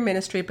appreciated your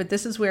ministry, but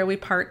this is where we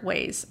part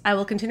ways. I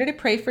will continue to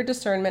pray for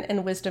discernment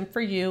and wisdom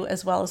for you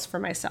as well as for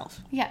myself.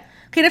 Yeah.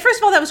 Okay, now first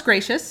of all, that was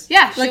gracious.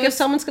 Yeah. If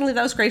someone's going to leave,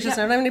 that was gracious. I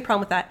don't have any problem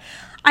with that.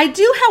 I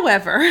do,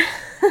 however...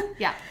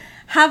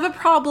 have a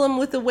problem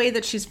with the way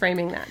that she's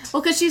framing that.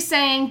 Well, because she's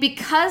saying,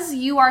 because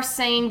you are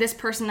saying this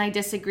person I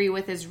disagree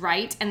with is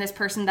right and this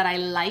person that I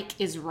like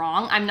is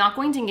wrong, I'm not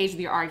going to engage with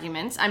your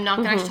arguments. I'm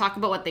not going to talk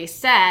about what they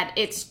said.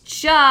 It's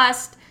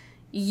just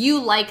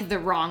you like the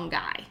wrong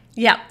guy.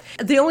 Yeah.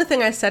 The only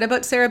thing I said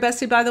about Sarah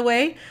Bessey, by the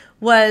way,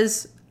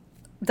 was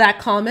that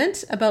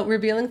comment about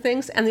revealing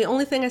things. And the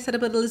only thing I said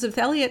about Elizabeth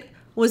Elliot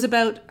was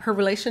about her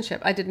relationship.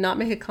 I did not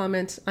make a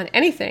comment on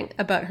anything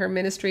about her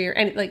ministry or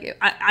any, like,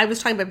 I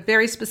was talking about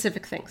very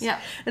specific things. Yeah.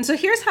 And so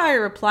here's how I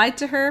replied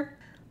to her.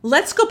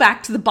 Let's go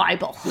back to the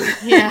Bible.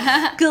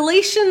 Yeah.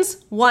 Galatians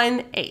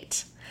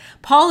 1:8.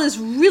 Paul is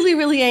really,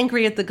 really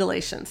angry at the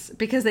Galatians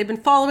because they've been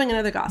following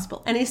another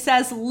gospel. And he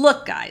says,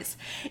 look, guys,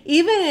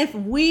 even if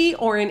we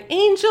or an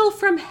angel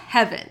from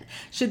heaven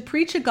should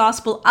preach a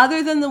gospel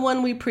other than the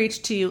one we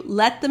preach to you,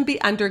 let them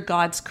be under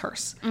God's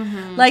curse.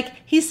 Like,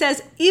 he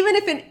says, even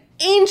if an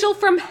angel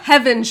from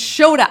heaven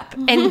showed up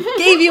and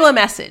gave you a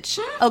message,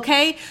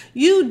 okay,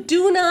 you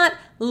do not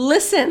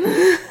listen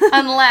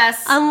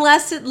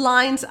unless it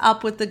lines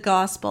up with the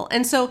gospel.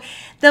 And so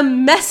the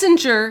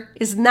messenger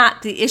is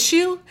not the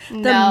issue.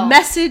 The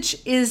message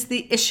is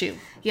the issue.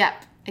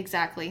 Yep,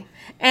 exactly.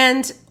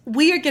 And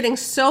we are getting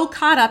so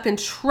caught up in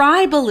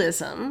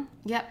tribalism.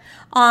 Yep.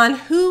 On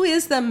who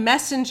is the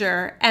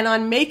messenger and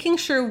on making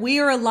sure we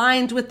are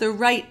aligned with the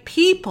right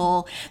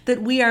people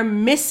that we are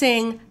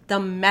missing the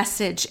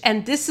message.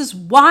 And this is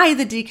why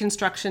the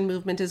deconstruction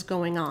movement is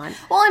going on.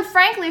 Well, and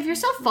frankly, if you're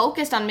so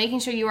focused on making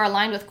sure you are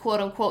aligned with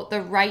quote unquote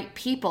the right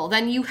people,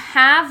 then you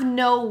have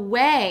no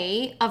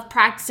way of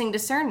practicing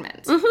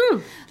discernment.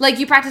 Like,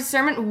 you practice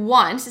discernment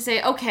once to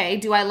say, okay,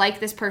 do I like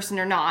this person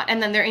or not?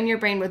 And then they're in your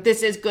brain with,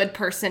 this is good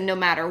person no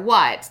matter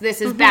what.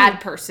 This is bad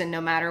person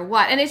no matter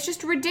what. And it's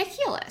just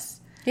ridiculous.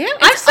 Yeah,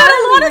 I've said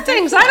a lot of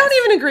things I don't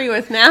even agree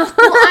with now. Well,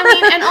 I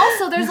mean, and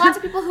also there's lots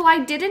of people who I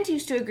didn't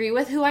used to agree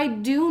with who I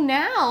do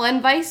now,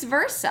 and vice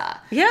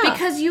versa. Yeah.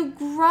 Because you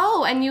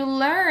grow and you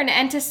learn,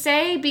 and to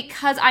say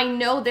because I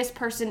know this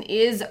person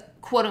is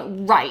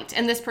quote right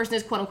and this person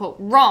is quote unquote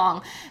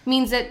wrong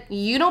means that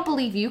you don't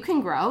believe you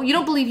can grow. You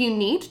don't believe you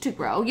need to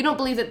grow. You don't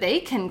believe that they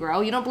can grow.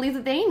 You don't believe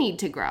that they need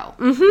to grow.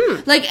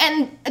 Like,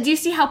 and do you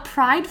see how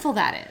prideful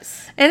that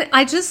is? And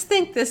I just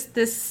think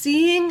this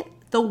seeing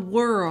the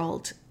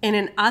world in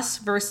an us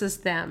versus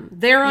them.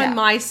 They're on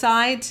my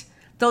side.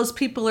 Those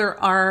people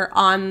are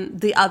on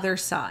the other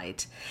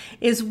side,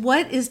 is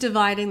what is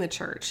dividing the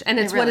church. And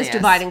it's what is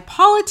dividing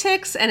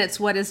politics, and it's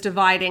what is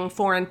dividing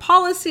foreign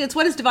policy. It's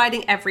what is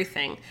dividing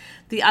everything.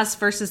 The us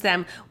versus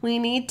them. We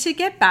need to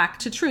get back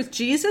to truth.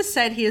 Jesus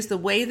said he is the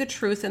way, the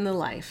truth, and the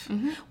life.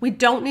 We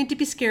don't need to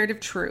be scared of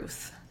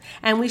truth.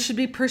 And we should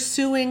be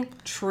pursuing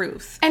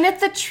truth. And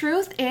if the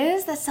truth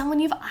is that someone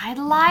you've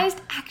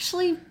idolized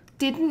actually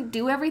didn't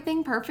do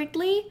everything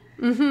perfectly,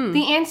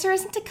 the answer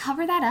isn't to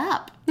cover that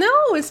up. No,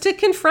 it's to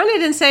confront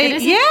it and say,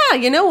 yeah,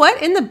 you know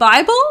what? In the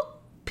Bible,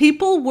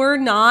 people were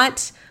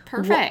not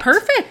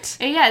perfect.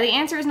 Yeah, the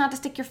answer is not to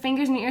stick your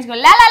fingers in your ears and go,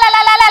 la, la, la,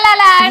 la, la, la,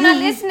 la, I'm not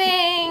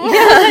listening.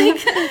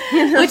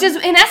 Which is,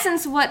 in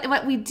essence,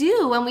 what we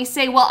do when we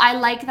say, well, I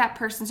like that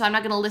person, so I'm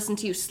not going to listen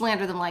to you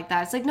slander them like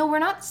that. It's like, no, we're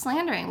not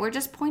slandering. We're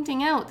just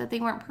pointing out that they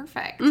weren't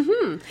perfect.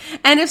 And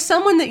if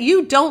someone that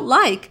you don't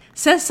like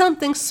says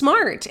something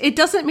smart, it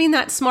doesn't mean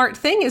that smart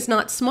thing is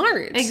not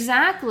smart.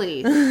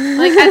 Exactly.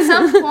 Like, at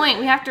some point,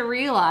 we have to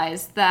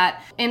realize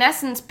that, in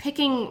essence,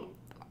 picking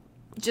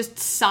just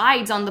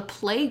sides on the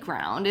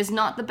playground is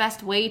not the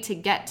best way to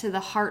get to the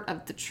heart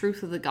of the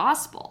truth of the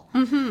gospel.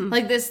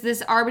 Like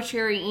this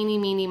arbitrary eeny,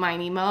 meeny,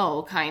 miny,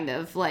 mo kind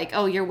of like,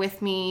 oh, you're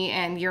with me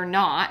and you're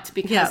not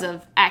because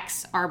of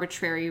X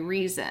arbitrary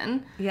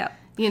reason.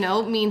 You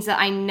know, means that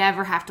I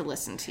never have to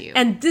listen to you.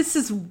 And this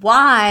is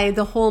why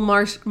the whole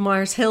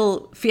Mars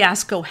Hill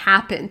fiasco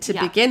happened to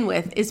begin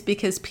with, is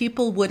because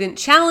people wouldn't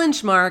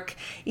challenge Mark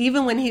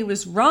even when he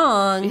was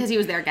wrong. Because he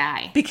was their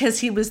guy. Because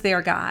he was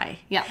their guy.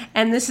 Yeah.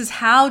 And this is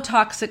how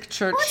toxic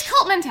church... Well, it's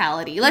cult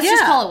mentality. Let's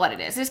just call it what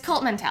it is. It's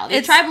cult mentality.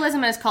 It's tribalism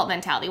and it's cult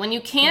mentality. When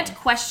you can't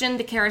question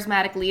the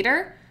charismatic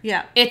leader,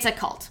 it's a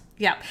cult.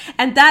 Yeah.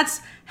 And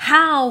that's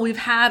how we've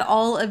had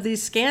all of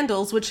these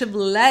scandals, which have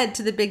led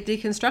to the big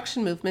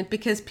deconstruction movement,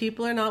 because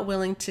people are not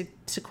willing to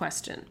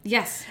question.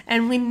 Yes.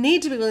 And we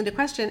need to be willing to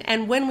question.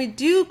 And when we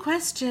do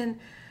question,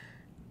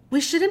 we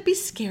shouldn't be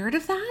scared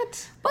of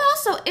that. But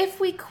also, if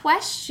we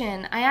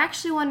question, I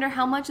actually wonder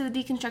how much of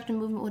the deconstruction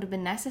movement would have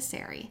been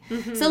necessary.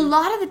 So a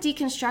lot of the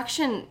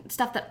deconstruction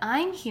stuff that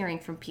I'm hearing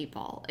from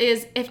people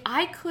is, if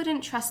I couldn't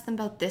trust them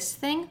about this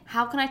thing,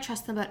 how can I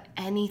trust them about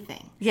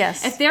anything?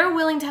 Yes. If they're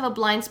willing to have a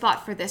blind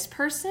spot for this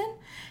person,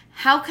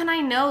 how can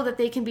I know that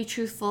they can be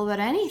truthful about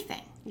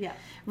anything? Yeah.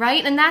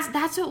 Right? And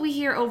that's what we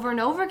hear over and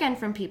over again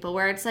from people,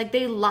 where it's like,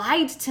 they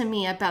lied to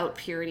me about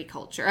purity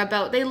culture,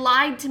 they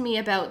lied to me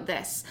about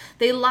this,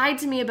 they lied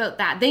to me about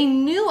that, they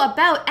knew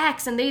about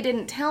X and they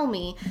didn't tell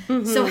me.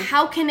 So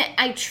how can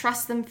I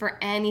trust them for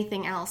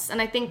anything else?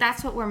 And I think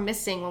that's what we're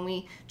missing when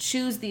we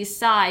choose these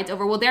sides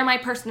over, well, they're my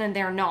person and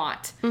they're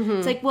not.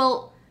 It's like,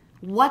 well,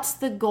 what's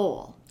the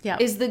goal? Yeah.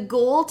 Is the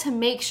goal to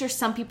make sure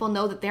some people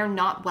know that they're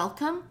not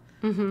welcome?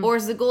 Or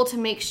is the goal to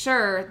make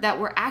sure that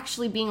we're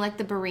actually being like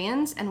the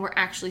Bereans and we're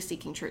actually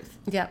seeking truth?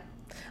 Yeah.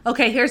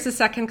 Okay, here's the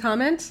second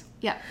comment.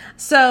 Yeah.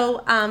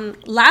 So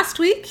last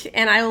week,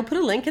 and I will put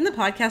a link in the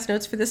podcast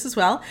notes for this as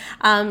well,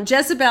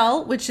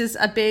 Jezebel, which is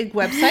a big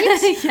website,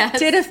 Yes.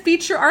 did a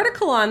feature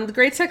article on the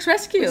Great Sex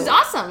Rescue. Which is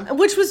awesome.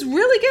 Which was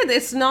really good.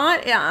 It's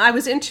not, I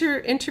was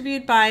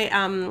interviewed by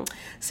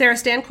Sarah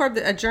Stancorb,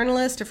 a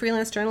journalist, a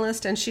freelance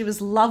journalist, and she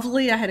was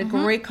lovely. I had a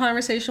great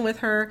conversation with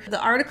her.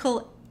 The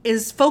article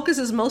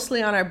focuses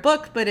mostly on our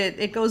book, but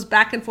it goes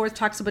back and forth,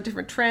 talks about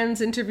different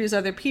trends, interviews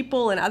other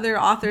people and other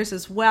authors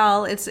as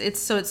well. It's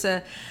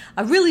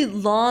a really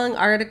long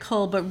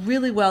article, but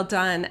really well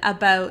done,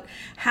 about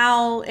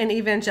how in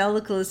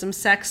evangelicalism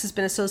sex has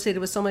been associated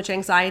with so much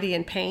anxiety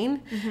and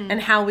pain,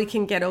 and how we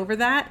can get over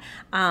that.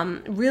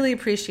 Really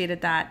appreciated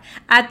that.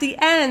 At the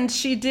end,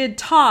 she did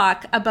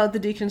talk about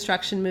the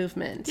deconstruction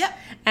movement. Yep.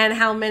 And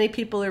how many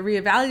people are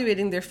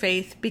reevaluating their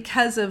faith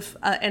because of,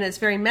 and it's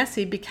very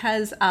messy,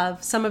 because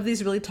of some of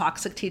these really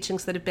toxic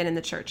teachings that have been in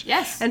the church.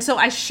 Yes. And so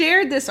I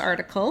shared this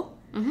article,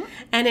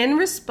 and in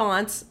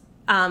response,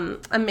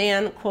 a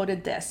man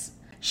quoted this: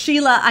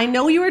 "Sheila, I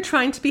know you are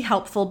trying to be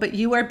helpful, but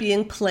you are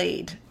being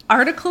played.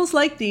 Articles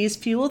like these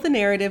fuel the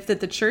narrative that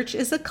the church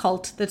is a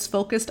cult that's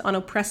focused on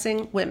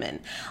oppressing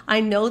women. I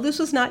know this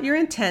was not your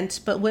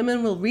intent, but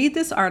women will read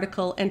this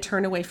article and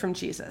turn away from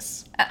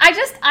Jesus."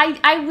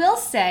 I will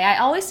say, I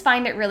always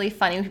find it really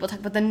funny when people talk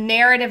about the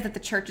narrative that the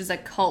church is a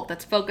cult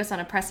that's focused on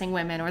oppressing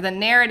women, or the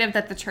narrative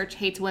that the church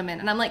hates women.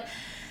 And I'm like,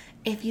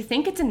 if you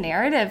think it's a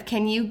narrative,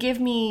 can you give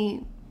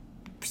me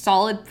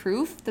solid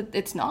proof that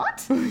it's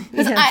not?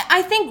 Because Yes.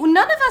 I think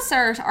none of us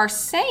are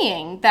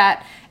saying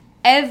that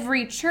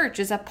every church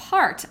is a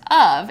part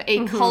of a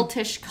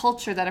cultish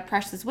culture that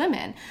oppresses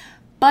women,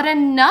 but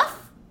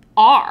enough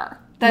are.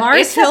 That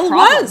Mars it's a Hill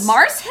problem. was.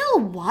 Mars Hill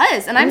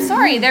was. And I'm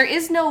sorry, there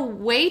is no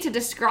way to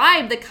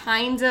describe the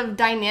kinds of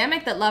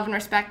dynamic that Love and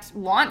Respect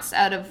wants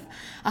out of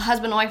a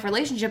husband-wife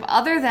relationship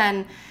other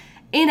than,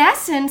 in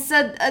essence,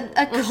 a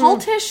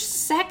cultish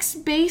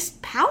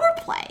sex-based power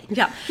play.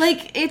 Yeah.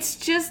 Like, it's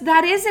just,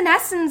 that is in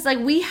essence, like,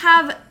 we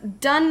have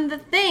done the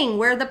thing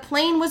where the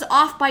plane was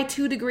off by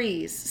 2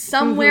 degrees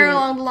somewhere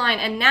along the line,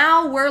 and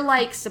now we're,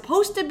 like,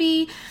 supposed to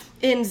be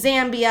in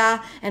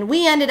Zambia, and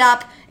we ended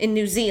up in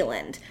New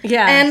Zealand.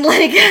 Yeah. And,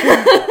 like,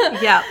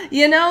 Yeah.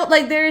 you know,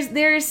 like,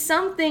 there's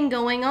something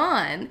going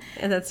on.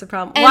 And that's the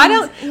problem.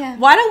 And-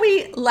 Why don't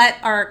we let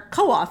our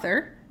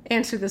co-author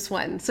answer this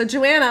one? So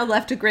Joanna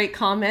left a great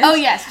comment. Oh,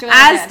 yes, Joanna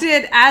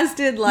as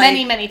did like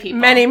Many people.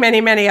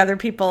 Many other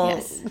people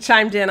Yes.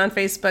 chimed in on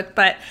Facebook.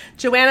 But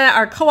Joanna,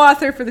 our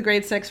co-author for the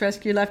Great Sex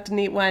Rescue, left a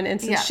neat one.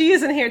 And since she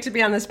isn't here to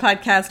be on this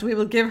podcast, we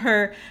will give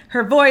her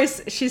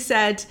voice. She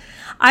said,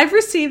 "I've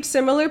received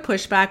similar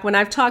pushback when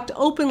I've talked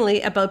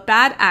openly about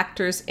bad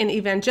actors in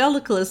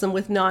evangelicalism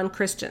with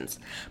non-Christians.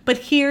 But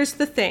here's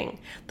the thing.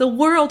 The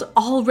world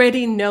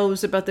already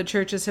knows about the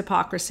church's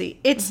hypocrisy.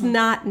 It's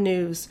not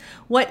news.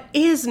 What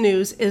is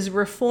news is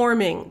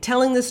reforming,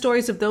 telling the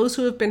stories of those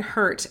who have been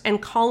hurt,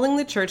 and calling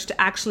the church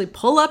to actually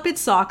pull up its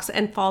socks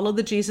and follow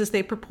the Jesus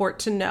they purport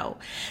to know.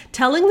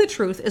 Telling the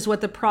truth is what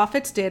the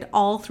prophets did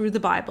all through the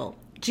Bible.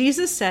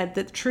 Jesus said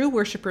that true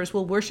worshipers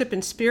will worship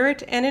in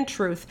spirit and in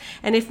truth,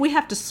 and if we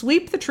have to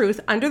sweep the truth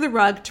under the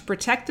rug to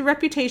protect the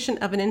reputation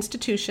of an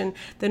institution,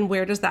 then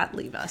where does that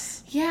leave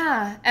us?"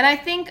 Yeah, and I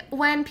think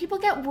when people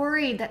get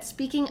worried that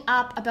speaking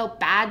up about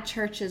bad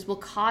churches will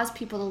cause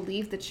people to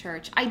leave the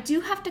church, I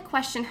do have to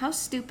question, how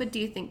stupid do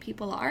you think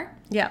people are?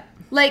 Yeah.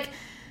 Like,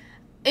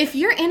 if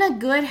you're in a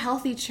good,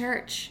 healthy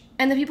church,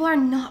 and the people are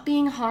not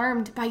being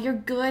harmed by your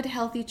good,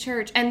 healthy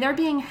church, and they're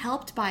being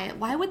helped by it,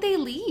 why would they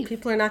leave?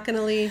 People are not going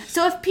to leave.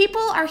 So if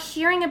people are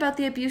hearing about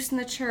the abuse in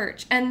the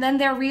church, and then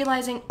they're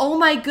realizing, oh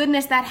my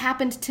goodness, that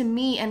happened to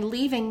me, and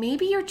leaving,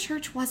 maybe your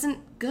church wasn't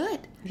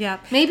good. Yeah.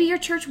 Maybe your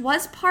church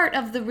was part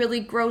of the really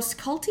gross,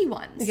 culty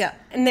ones. Yeah.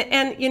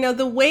 And you know,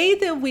 the way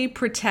that we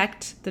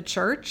protect the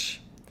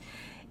church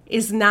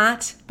is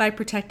not by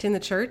protecting the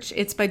church.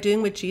 It's by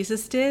doing what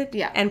Jesus did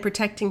and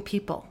protecting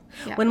people.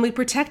 Yeah. When we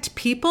protect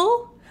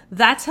people,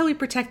 that's how we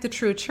protect the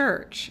true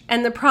church.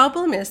 And the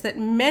problem is that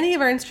many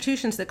of our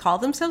institutions that call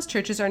themselves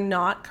churches are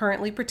not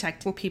currently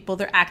protecting people.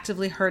 They're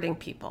actively hurting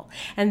people.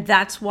 And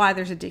that's why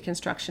there's a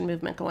deconstruction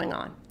movement going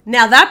on.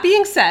 Now, that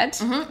being said,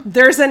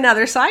 there's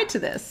another side to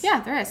this.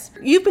 Yeah, there is.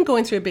 You've been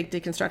going through a big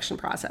deconstruction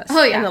process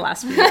in the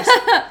last few years.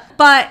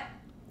 But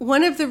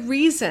one of the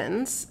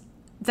reasons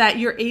that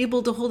you're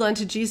able to hold on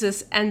to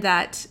Jesus and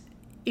that,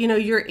 you know,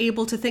 you're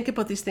able to think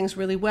about these things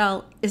really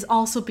well is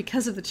also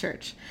because of the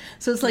church.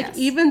 So it's like,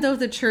 even though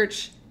the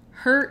church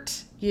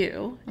hurt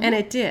you, and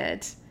it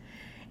did,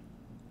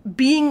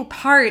 being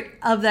part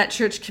of that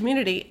church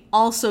community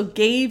also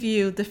gave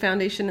you the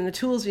foundation and the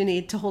tools you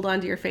need to hold on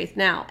to your faith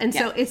now. And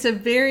so it's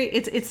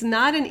it's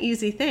not an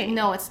easy thing.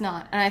 No, it's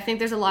not. And I think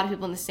there's a lot of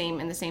people in the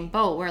same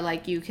boat where,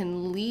 like, you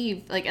can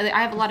leave. Like,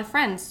 I have a lot of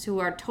friends who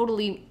are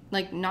totally,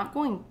 like, not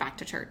going back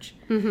to church.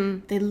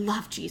 They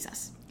love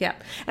Jesus. Yeah.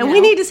 And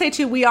we need to say,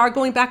 too, we are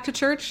going back to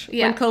church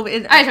when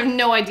COVID... I have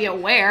no idea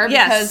where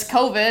because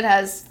COVID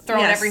has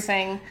thrown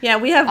everything. Yeah,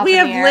 we have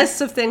lists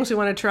of things we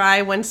want to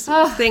try when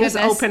things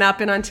open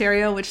up in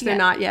Ontario, which they're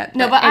not yet.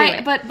 No, but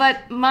anyway.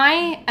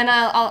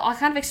 I'll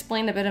kind of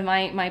explain a bit of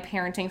my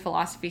parenting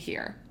philosophy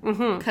here.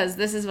 Because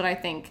this is what I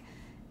think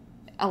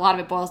a lot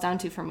of it boils down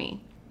to for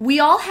me. We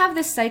all have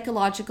this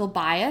psychological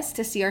bias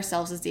to see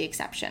ourselves as the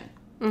exception.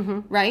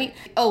 Right?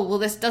 Oh, well,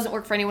 this doesn't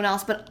work for anyone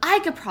else, but I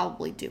could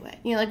probably do it.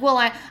 You know, like, well,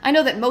 I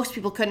know that most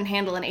people couldn't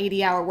handle an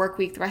 80-hour work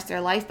week the rest of their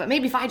life, but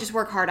maybe if I just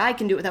work hard, I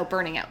can do it without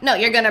burning out. No,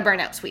 you're going to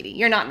burn out, sweetie.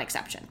 You're not an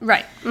exception.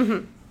 Right.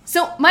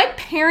 So my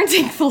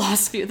parenting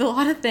philosophy with a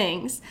lot of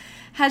things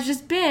has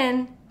just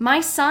been, my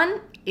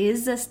son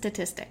is a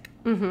statistic.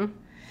 You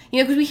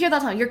know, because we hear that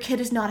all the time, your kid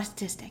is not a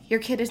statistic.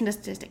 Your kid isn't a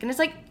statistic. And it's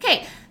like,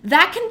 okay,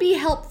 that can be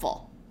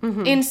helpful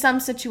in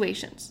some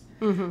situations.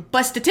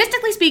 But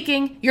statistically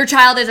speaking, your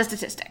child is a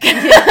statistic.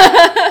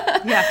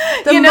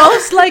 The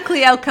most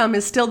likely outcome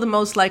is still the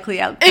most likely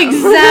outcome.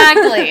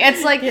 Exactly.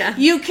 It's like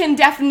you can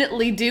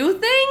definitely do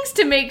things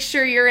to make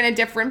sure you're in a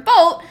different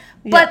boat,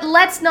 but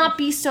let's not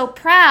be so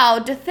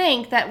proud to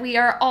think that we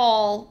are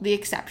all the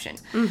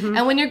exceptions.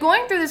 And when you're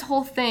going through this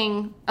whole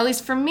thing, at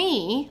least for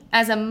me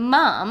as a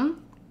mom,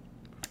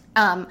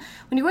 when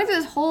you're going through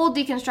this whole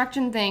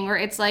deconstruction thing where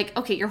it's like,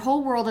 okay, your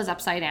whole world is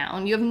upside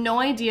down. You have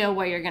no idea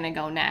where you're going to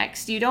go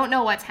next. You don't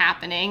know what's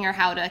happening or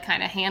how to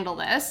kind of handle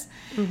this.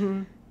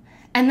 And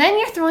then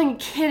you're throwing a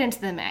kid into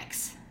the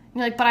mix.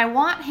 You're like, but I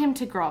want him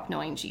to grow up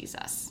knowing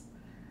Jesus.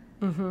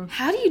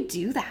 How do you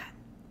do that?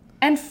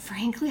 And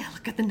frankly, I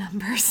look at the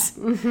numbers.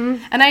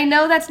 And I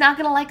know that's not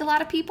going to like a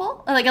lot of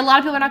people. Like, a lot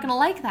of people are not going to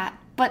like that.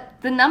 But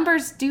the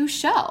numbers do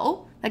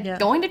show that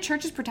going to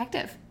church is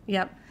protective.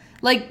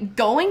 Like,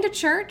 going to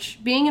church,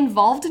 being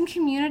involved in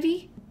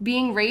community,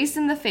 being raised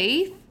in the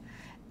faith,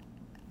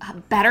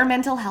 better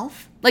mental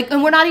health. Like,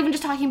 and we're not even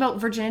just talking about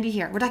virginity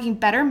here. We're talking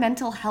better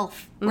mental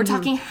health. We're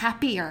talking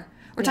happier.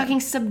 We're talking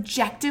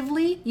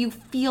subjectively, you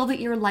feel that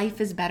your life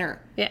is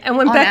better. And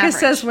when Becca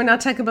says we're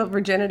not talking about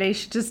virginity,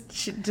 she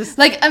just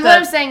like, and what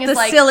I'm saying is the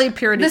like silly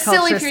purity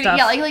culture stuff.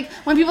 Yeah, like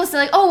when people say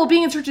like, oh, well,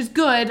 being in church is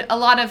good. A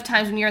lot of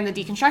times when you're in the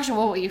deconstruction,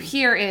 well, what you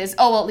hear is,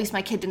 oh, well, at least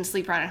my kid didn't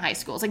sleep around in high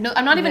school. It's like, no,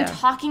 I'm not even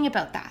talking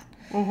about that.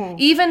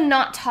 Even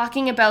not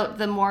talking about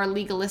the more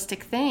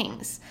legalistic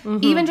things.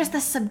 Even just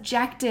the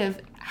subjective,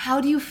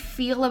 how do you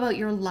feel about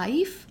your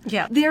life?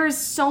 There is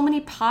so many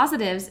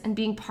positives in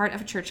being part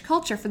of a church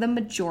culture for the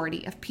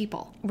majority of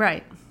people.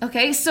 Right.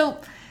 Okay,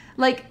 so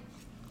like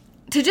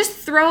to just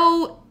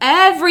throw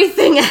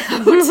everything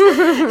out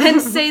and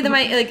say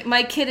that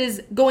my kid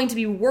is going to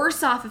be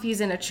worse off if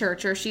he's in a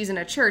church or she's in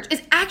a church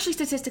is actually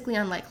statistically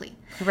unlikely.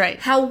 Right.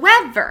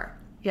 However,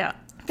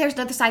 there's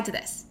another side to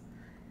this.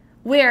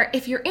 Where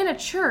if you're in a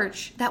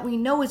church that we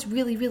know is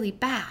really, really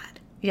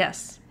bad,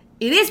 it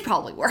is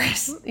probably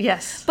worse.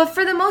 But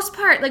for the most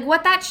part, like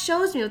what that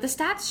shows me, what the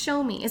stats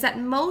show me, is that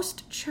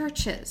most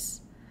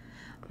churches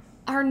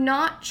are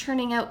not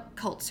churning out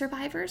cult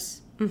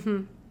survivors.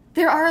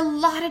 There are a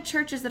lot of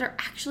churches that are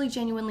actually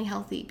genuinely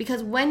healthy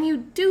because when you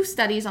do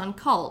studies on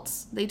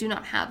cults, they do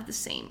not have the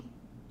same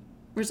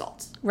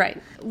results.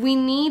 Right. We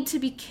need to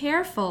be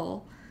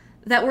careful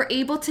that we're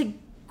able to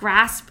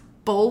grasp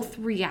both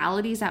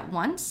realities at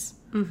once,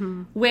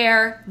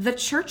 where the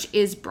church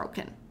is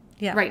broken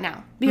right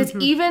now. Because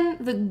even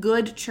the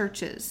good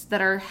churches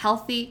that are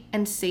healthy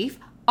and safe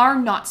are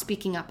not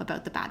speaking up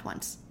about the bad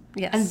ones.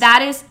 And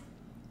that is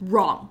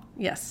wrong.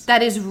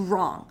 That is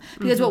wrong.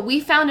 Because what we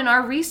found in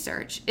our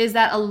research is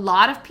that a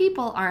lot of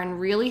people are in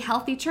really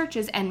healthy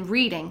churches and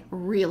reading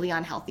really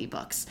unhealthy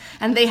books.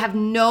 And they have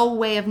no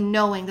way of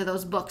knowing that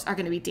those books are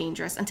going to be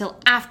dangerous until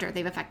after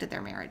they've affected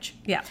their marriage.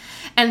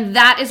 And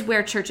that is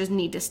where churches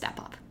need to step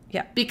up.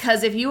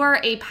 Because if you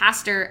are a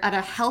pastor at a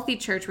healthy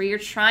church where you're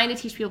trying to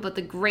teach people about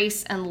the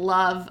grace and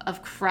love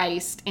of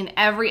Christ in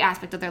every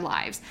aspect of their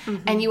lives,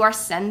 and you are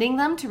sending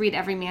them to read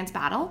Every Man's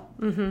Battle,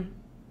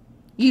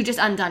 you just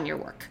undone your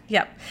work.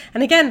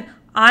 And again,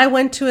 I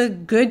went to a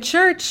good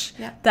church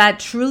that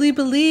truly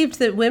believed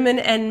that women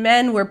and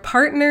men were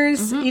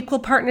partners, equal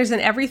partners in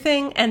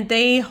everything, and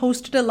they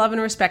hosted a love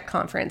and respect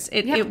conference.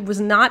 It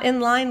was not in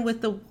line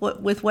with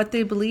what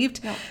they believed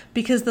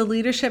because the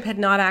leadership had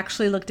not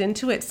actually looked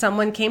into it.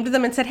 Someone came to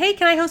them and said, hey,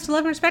 can I host a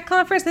love and respect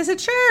conference? They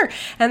said, sure.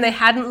 And they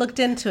hadn't looked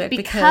into it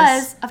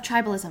because of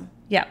tribalism.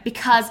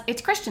 Because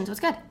it's Christian, so it's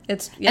good.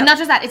 And not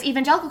just that, it's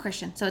evangelical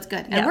Christian, so it's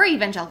good. And we're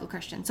evangelical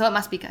Christian, so it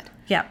must be good.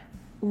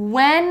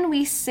 When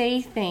we say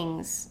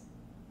things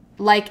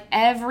like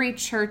every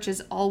church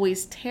is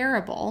always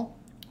terrible,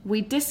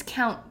 we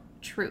discount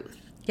truth.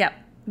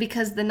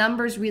 Because the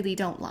numbers really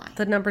don't lie.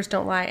 The numbers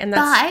don't lie.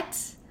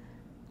 But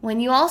when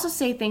you also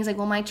say things like,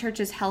 well, my church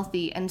is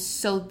healthy, and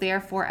so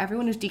therefore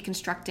everyone who's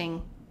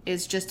deconstructing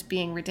is just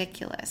being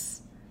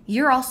ridiculous,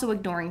 you're also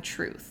ignoring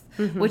truth,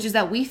 which is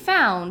that we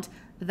found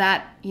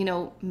that,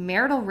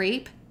 marital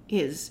rape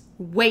is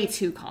way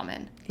too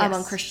common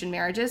among Christian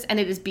marriages, and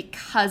it is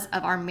because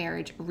of our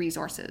marriage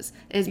resources.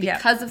 It is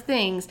because of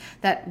things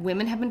that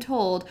women have been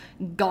told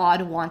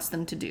God wants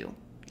them to do.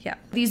 Yeah.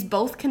 These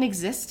both can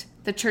exist.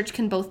 The church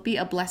can both be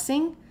a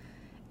blessing,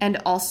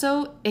 and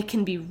also it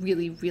can be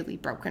really, really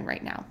broken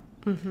right now.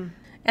 Mm-hmm.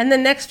 And the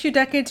next few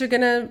decades are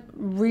going to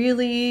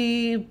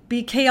really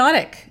be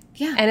chaotic.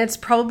 Yeah. And it's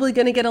probably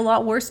going to get a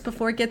lot worse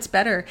before it gets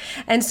better.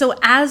 And so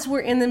as we're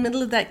in the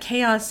middle of that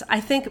chaos, I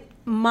think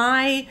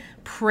my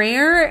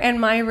prayer and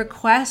my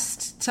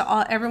request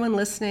to everyone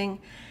listening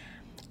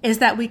is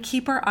that we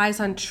keep our eyes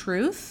on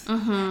truth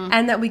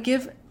and that we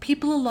give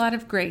people a lot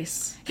of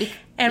grace.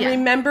 And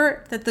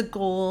remember that the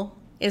goal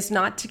is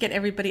not to get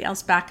everybody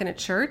else back in a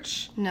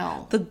church.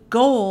 No. The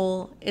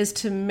goal is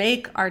to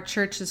make our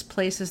churches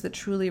places that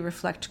truly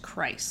reflect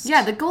Christ.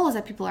 Yeah, the goal is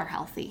that people are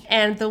healthy.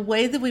 And the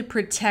way that we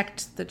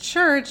protect the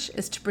church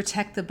is to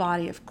protect the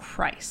body of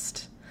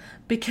Christ.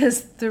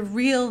 Because the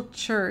real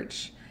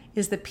church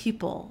is the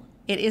people.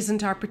 It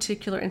isn't our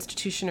particular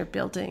institution or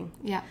building.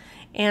 Yeah.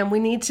 And we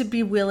need to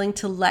be willing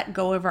to let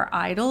go of our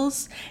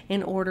idols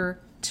in order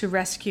to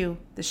rescue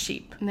the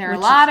sheep. And there are a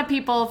lot of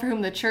people for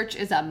whom the church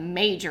is a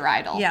major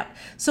idol. Yeah.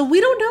 So we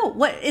don't know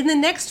what in the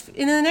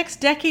next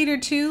decade or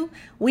two,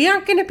 we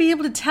aren't going to be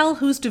able to tell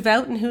who's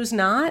devout and who's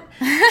not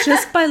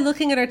just by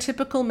looking at our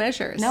typical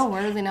measures. No,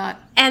 we're really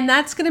not. And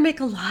that's going to make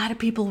a lot of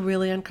people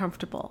really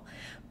uncomfortable.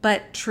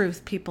 But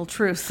truth, people,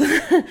 truth.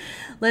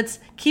 Let's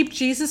keep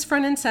Jesus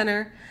front and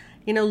center.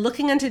 You know,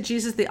 looking unto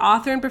Jesus, the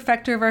author and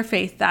perfecter of our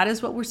faith, that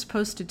is what we're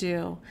supposed to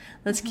do.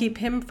 Let's keep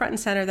him front and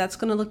center. That's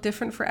going to look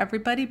different for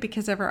everybody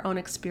because of our own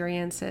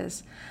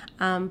experiences.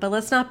 But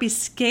let's not be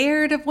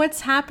scared of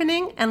what's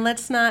happening, and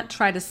let's not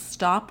try to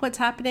stop what's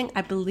happening.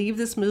 I believe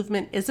this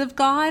movement is of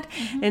God.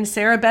 In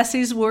Sarah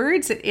Bessey's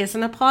words, it is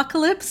an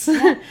apocalypse.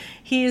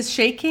 He is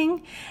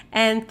shaking,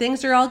 and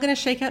things are all going to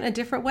shake out in a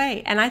different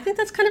way. And I think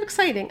that's kind of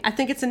exciting. I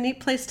think it's a neat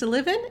place to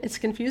live in. It's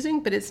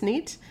confusing, but it's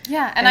neat.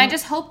 Yeah, and I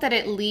just hope that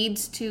it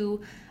leads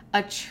to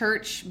a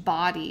church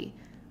body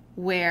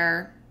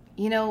where,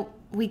 you know,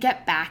 we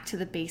get back to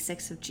the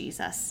basics of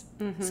Jesus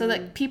so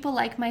that people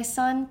like my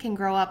son can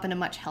grow up in a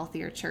much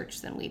healthier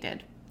church than we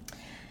did.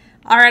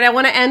 All right, I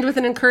want to end with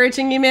an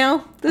encouraging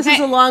email. This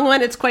is a long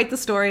one. It's quite the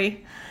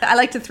story. I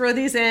like to throw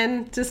these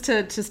in just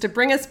to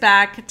bring us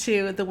back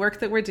to the work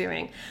that we're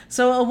doing.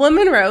 So a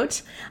woman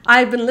wrote,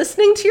 I've been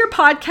listening to your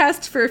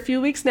podcast for a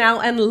few weeks now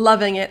and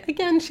loving it.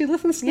 Again, she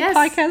listens to the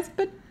podcast,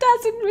 but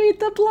doesn't read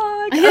the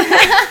blog.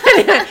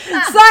 Anyway,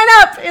 sign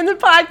up in the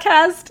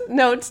podcast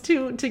notes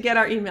to get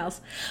our emails.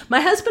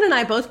 My husband and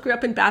I both grew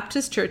up in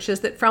Baptist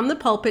churches that from the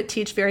pulpit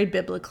teach very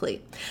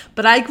biblically.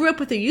 But I grew up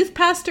with a youth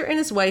pastor and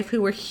his wife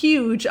who were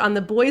huge on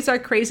the boys are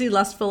crazy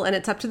lustful and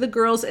it's up to the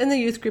girls in the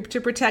youth group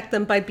to protect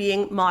them by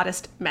being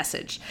modest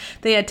message.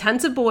 They had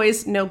tons of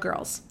boys, no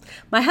girls.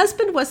 My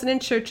husband wasn't in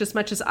church as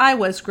much as I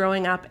was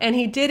growing up, and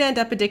he did end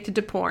up addicted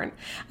to porn.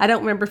 I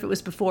don't remember if it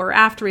was before or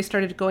after he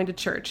started going to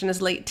church in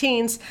his late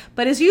teens,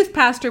 but his youth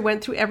pastor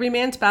went through every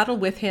man's battle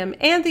with him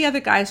and the other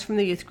guys from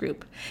the youth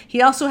group.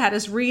 He also had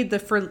us read the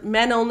For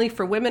Men Only,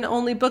 For Women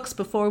Only books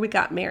before we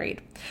got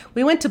married.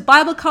 We went to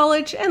Bible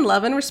college, and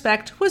Love and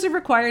Respect was a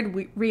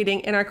required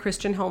reading in our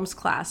Christian homes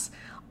class.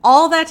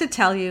 All that to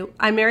tell you,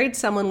 I married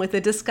someone with a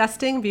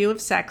disgusting view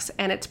of sex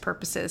and its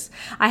purposes.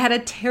 I had a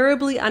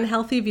terribly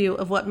unhealthy view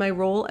of what my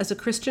role as a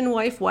Christian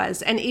wife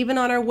was, and even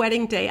on our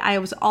wedding day, I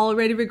was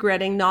already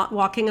regretting not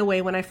walking away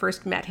when I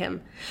first met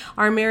him.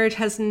 Our marriage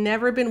has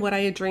never been what I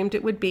had dreamed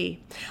it would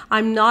be.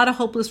 I'm not a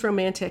hopeless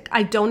romantic.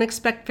 I don't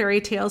expect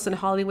fairy tales and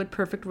Hollywood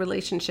perfect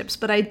relationships,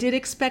 but I did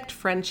expect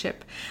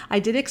friendship. I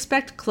did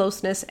expect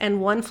closeness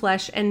and one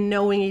flesh and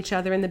knowing each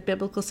other in the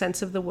biblical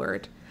sense of the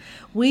word.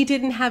 We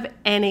didn't have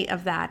any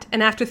of that,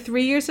 and after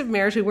 3 years of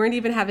marriage, we weren't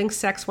even having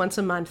sex once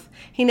a month.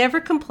 He never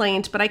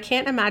complained, but I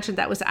can't imagine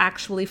that was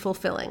actually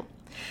fulfilling.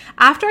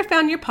 After I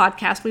found your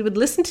podcast, we would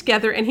listen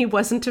together, and he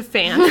wasn't a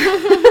fan.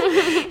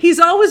 He's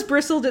always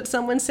bristled at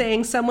someone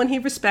saying someone he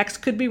respects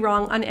could be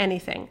wrong on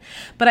anything.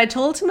 But I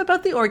told him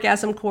about the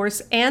orgasm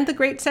course and the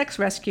Great Sex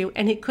Rescue,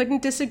 and he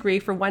couldn't disagree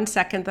for 1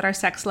 second that our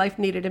sex life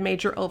needed a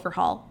major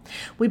overhaul.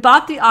 We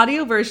bought the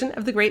audio version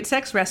of the Great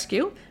Sex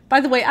Rescue. By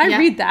the way, I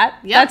read that.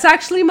 Yep. That's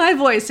actually my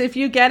voice, if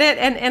you get it.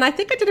 And I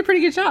think I did a pretty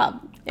good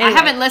job. Anyway. I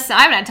haven't listened.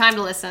 I haven't had time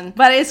to listen.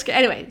 But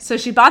anyway, so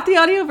she bought the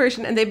audio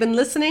version, and they've been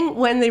listening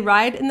when they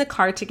ride in the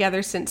car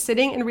together since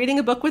sitting and reading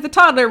a book with a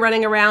toddler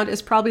running around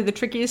is probably the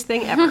trickiest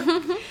thing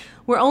ever.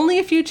 We're only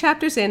a few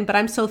chapters in, but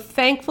I'm so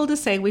thankful to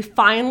say we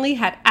finally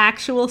had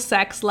actual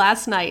sex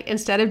last night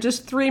instead of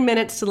just 3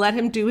 minutes to let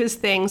him do his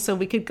thing so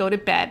we could go to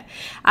bed.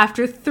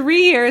 After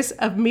 3 years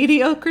of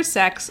mediocre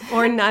sex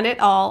or none at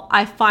all,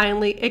 I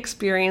finally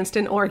experienced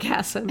an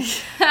orgasm.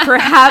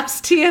 Perhaps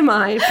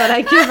TMI, but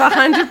I give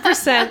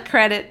 100%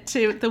 credit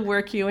to the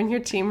work you and your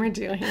team are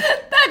doing.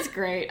 That's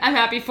great. I'm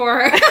happy for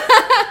her.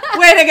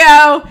 Way to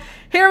go.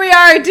 Here we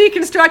are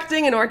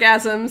deconstructing and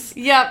orgasms.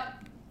 Yep.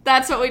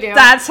 That's what we do.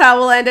 That's how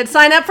we'll end it.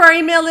 Sign up for our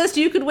email list.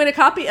 You could win a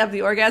copy of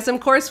the Orgasm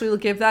course. We will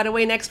give that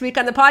away next week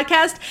on the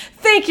podcast.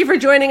 Thank you for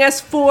joining us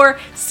for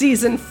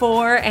season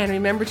 4. And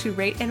remember to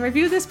rate and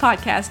review this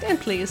podcast. And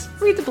please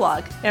read the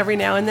blog every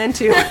now and then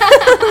too.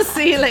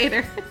 See you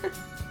later.